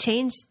can't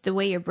change the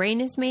way your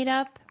brain is made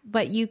up,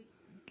 but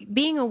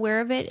being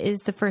aware of it is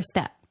the first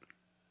step.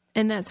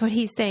 And that's what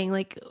he's saying.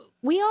 Like,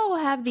 we all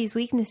have these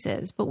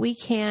weaknesses, but we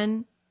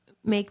can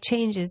make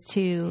changes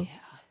to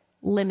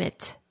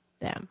limit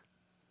them.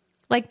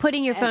 Like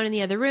putting your phone in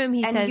the other room,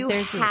 he says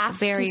there's a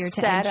barrier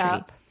to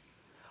entry.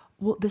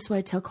 Well, this is what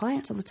I tell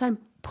clients all the time.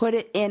 Put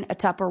it in a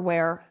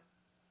Tupperware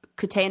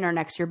container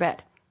next to your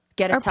bed.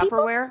 Get a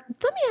Tupperware.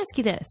 Let me ask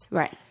you this.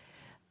 Right.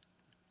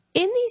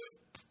 In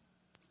these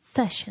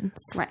sessions,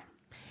 right,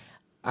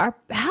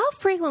 how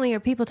frequently are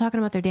people talking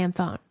about their damn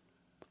phone?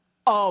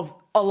 Oh,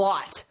 a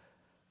lot.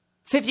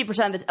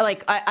 50% of the,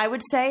 like, I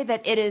would say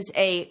that it is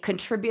a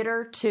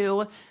contributor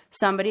to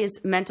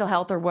somebody's mental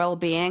health or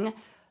well-being.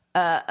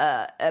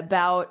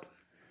 About,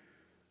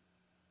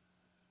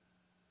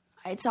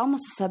 it's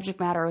almost a subject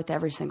matter with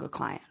every single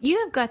client. You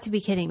have got to be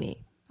kidding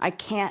me.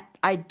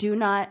 I do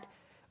not,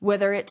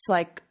 whether it's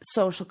like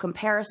social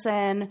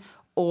comparison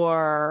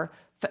or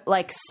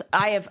like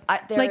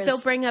they'll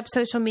bring up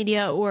social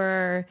media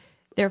or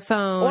their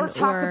phone or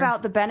talk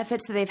about the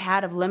benefits that they've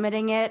had of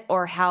limiting it,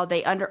 or how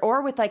they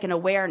or with like an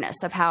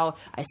awareness of how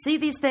I see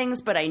these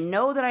things, but I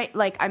know that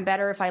I'm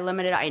better if I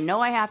limit it. I know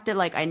I have to,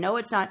 like, I know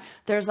it's not,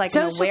 there's like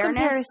an awareness. Social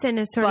comparison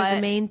is sort of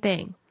the main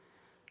thing.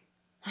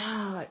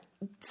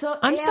 So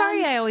I'm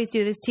sorry I always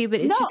do this to you, but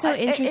it's just so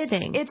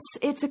interesting.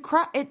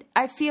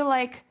 I feel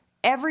like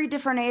every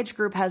different age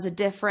group has a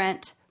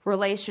different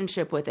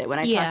relationship with it. When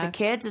I talk to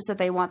kids, it's that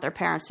they want their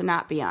parents to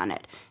not be on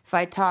it. If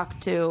I talk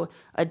to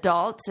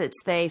adults, it's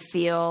they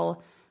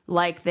feel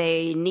like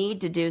they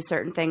need to do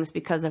certain things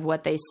because of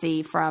what they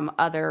see from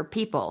other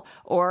people,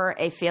 or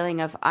a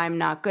feeling of I'm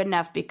not good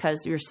enough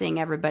because you're seeing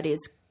everybody's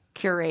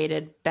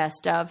curated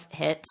best of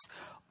hits,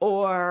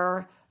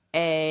 or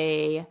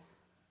a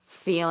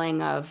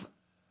feeling of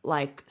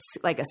like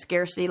a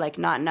scarcity, like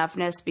not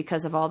enoughness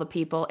because of all the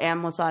people,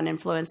 Amazon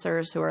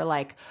influencers who are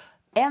like,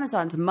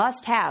 Amazon's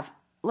must have.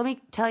 Let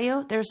me tell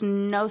you, there's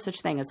no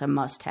such thing as a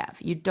must have.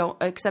 You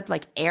don't, except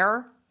like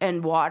air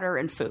and water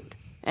and food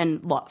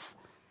and love.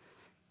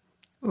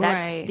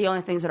 That's the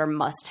only things that are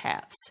must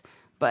haves.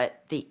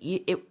 But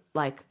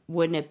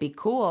wouldn't it be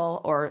cool?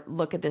 Or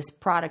look at this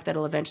product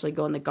that'll eventually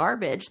go in the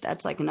garbage.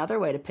 That's like another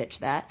way to pitch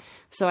that.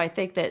 So I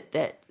think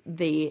that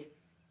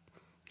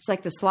it's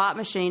like the slot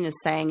machine is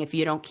saying, if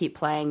you don't keep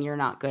playing, you're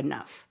not good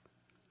enough.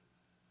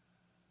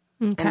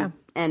 Okay.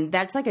 And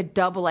that's like a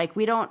double, like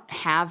we don't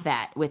have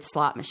that with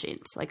slot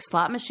machines. Like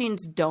slot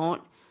machines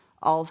don't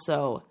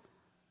also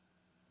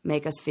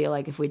make us feel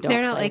like if we don't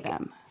play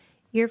them,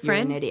 you're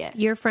an idiot.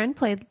 Your friend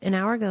played an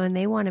hour ago and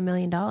they won $1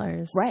 million.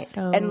 Right.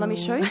 So... And let me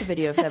show you the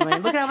video of them.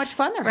 And look at how much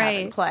fun they're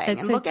having playing. That's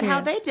and look at how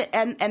they did.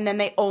 And then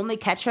they only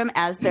catch them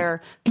as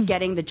they're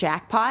getting the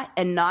jackpot,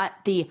 and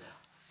not the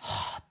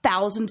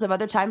thousands of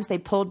other times they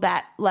pulled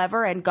that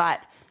lever and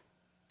got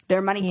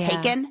their money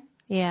taken.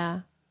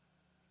 Yeah.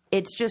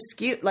 It's just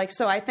skewed. Like,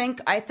 so I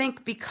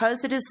think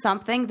because it is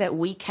something that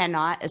we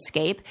cannot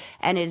escape,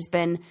 and it has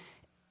been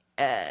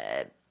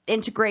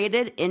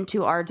integrated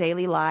into our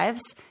daily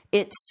lives,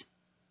 it's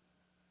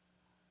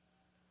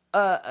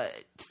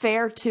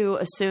fair to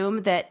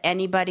assume that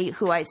anybody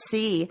who I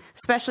see,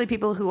 especially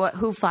people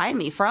who find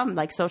me from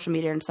like social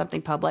media and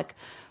something public,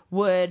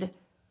 would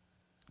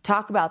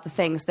talk about the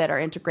things that are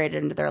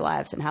integrated into their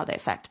lives and how they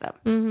affect them.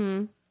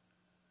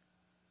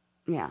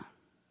 Mm-hmm. Yeah.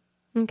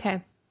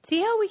 Okay. See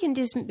how we can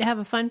just have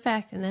a fun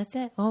fact, and that's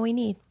it. All we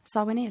need. That's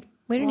all we need.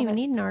 We don't even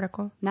need an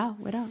article. No,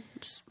 we don't.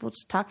 We'll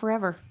just talk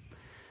forever.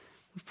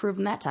 We've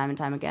proven that time and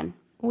time again.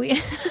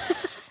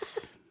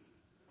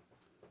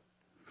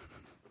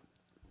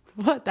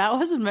 What? That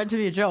wasn't meant to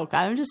be a joke.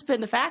 I'm just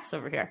spitting the facts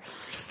over here.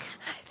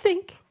 I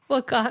think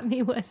what got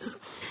me was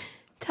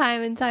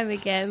time and time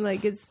again.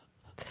 Like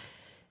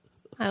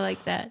I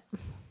like that.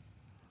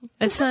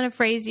 It's not a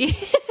phrase you.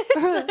 It's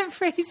not a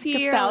phrase you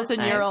hear all the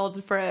time.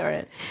 1,000-year-old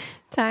phrase.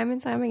 Time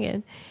and time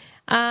again.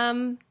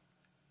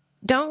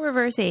 Don't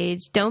reverse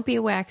age. Don't be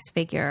a wax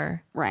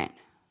figure. Right.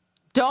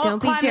 Don't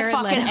climb be Jared the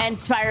fucking Leto.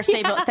 Empire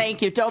State Building.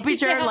 Thank you. Don't be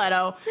Jared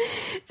Leto.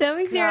 Don't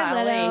be Jared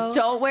Leto.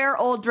 Don't wear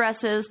old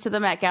dresses to the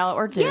Met Gala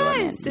or do.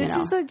 Yes, this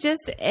is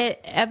just an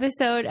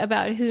episode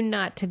about who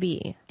not to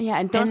be. Yeah,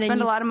 and don't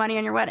spend a lot of money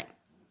on your wedding.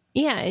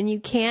 Yeah, and you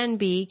can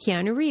be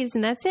Keanu Reeves,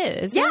 and that's it.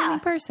 It's the only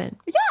person.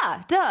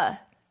 Yeah, duh.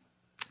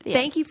 Yeah.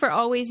 Thank you for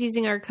always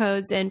using our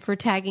codes and for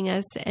tagging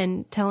us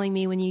and telling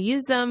me when you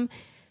use them.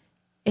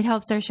 It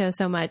helps our show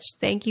so much.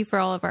 Thank you for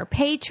all of our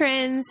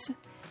patrons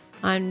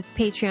on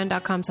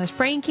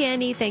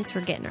patreon.com/braincandy. Thanks for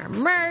getting our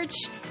merch.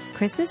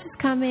 Christmas is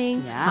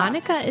coming. Yeah.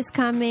 Hanukkah is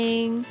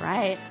coming. That's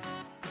right.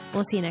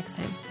 We'll see you next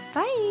time.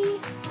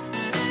 Bye.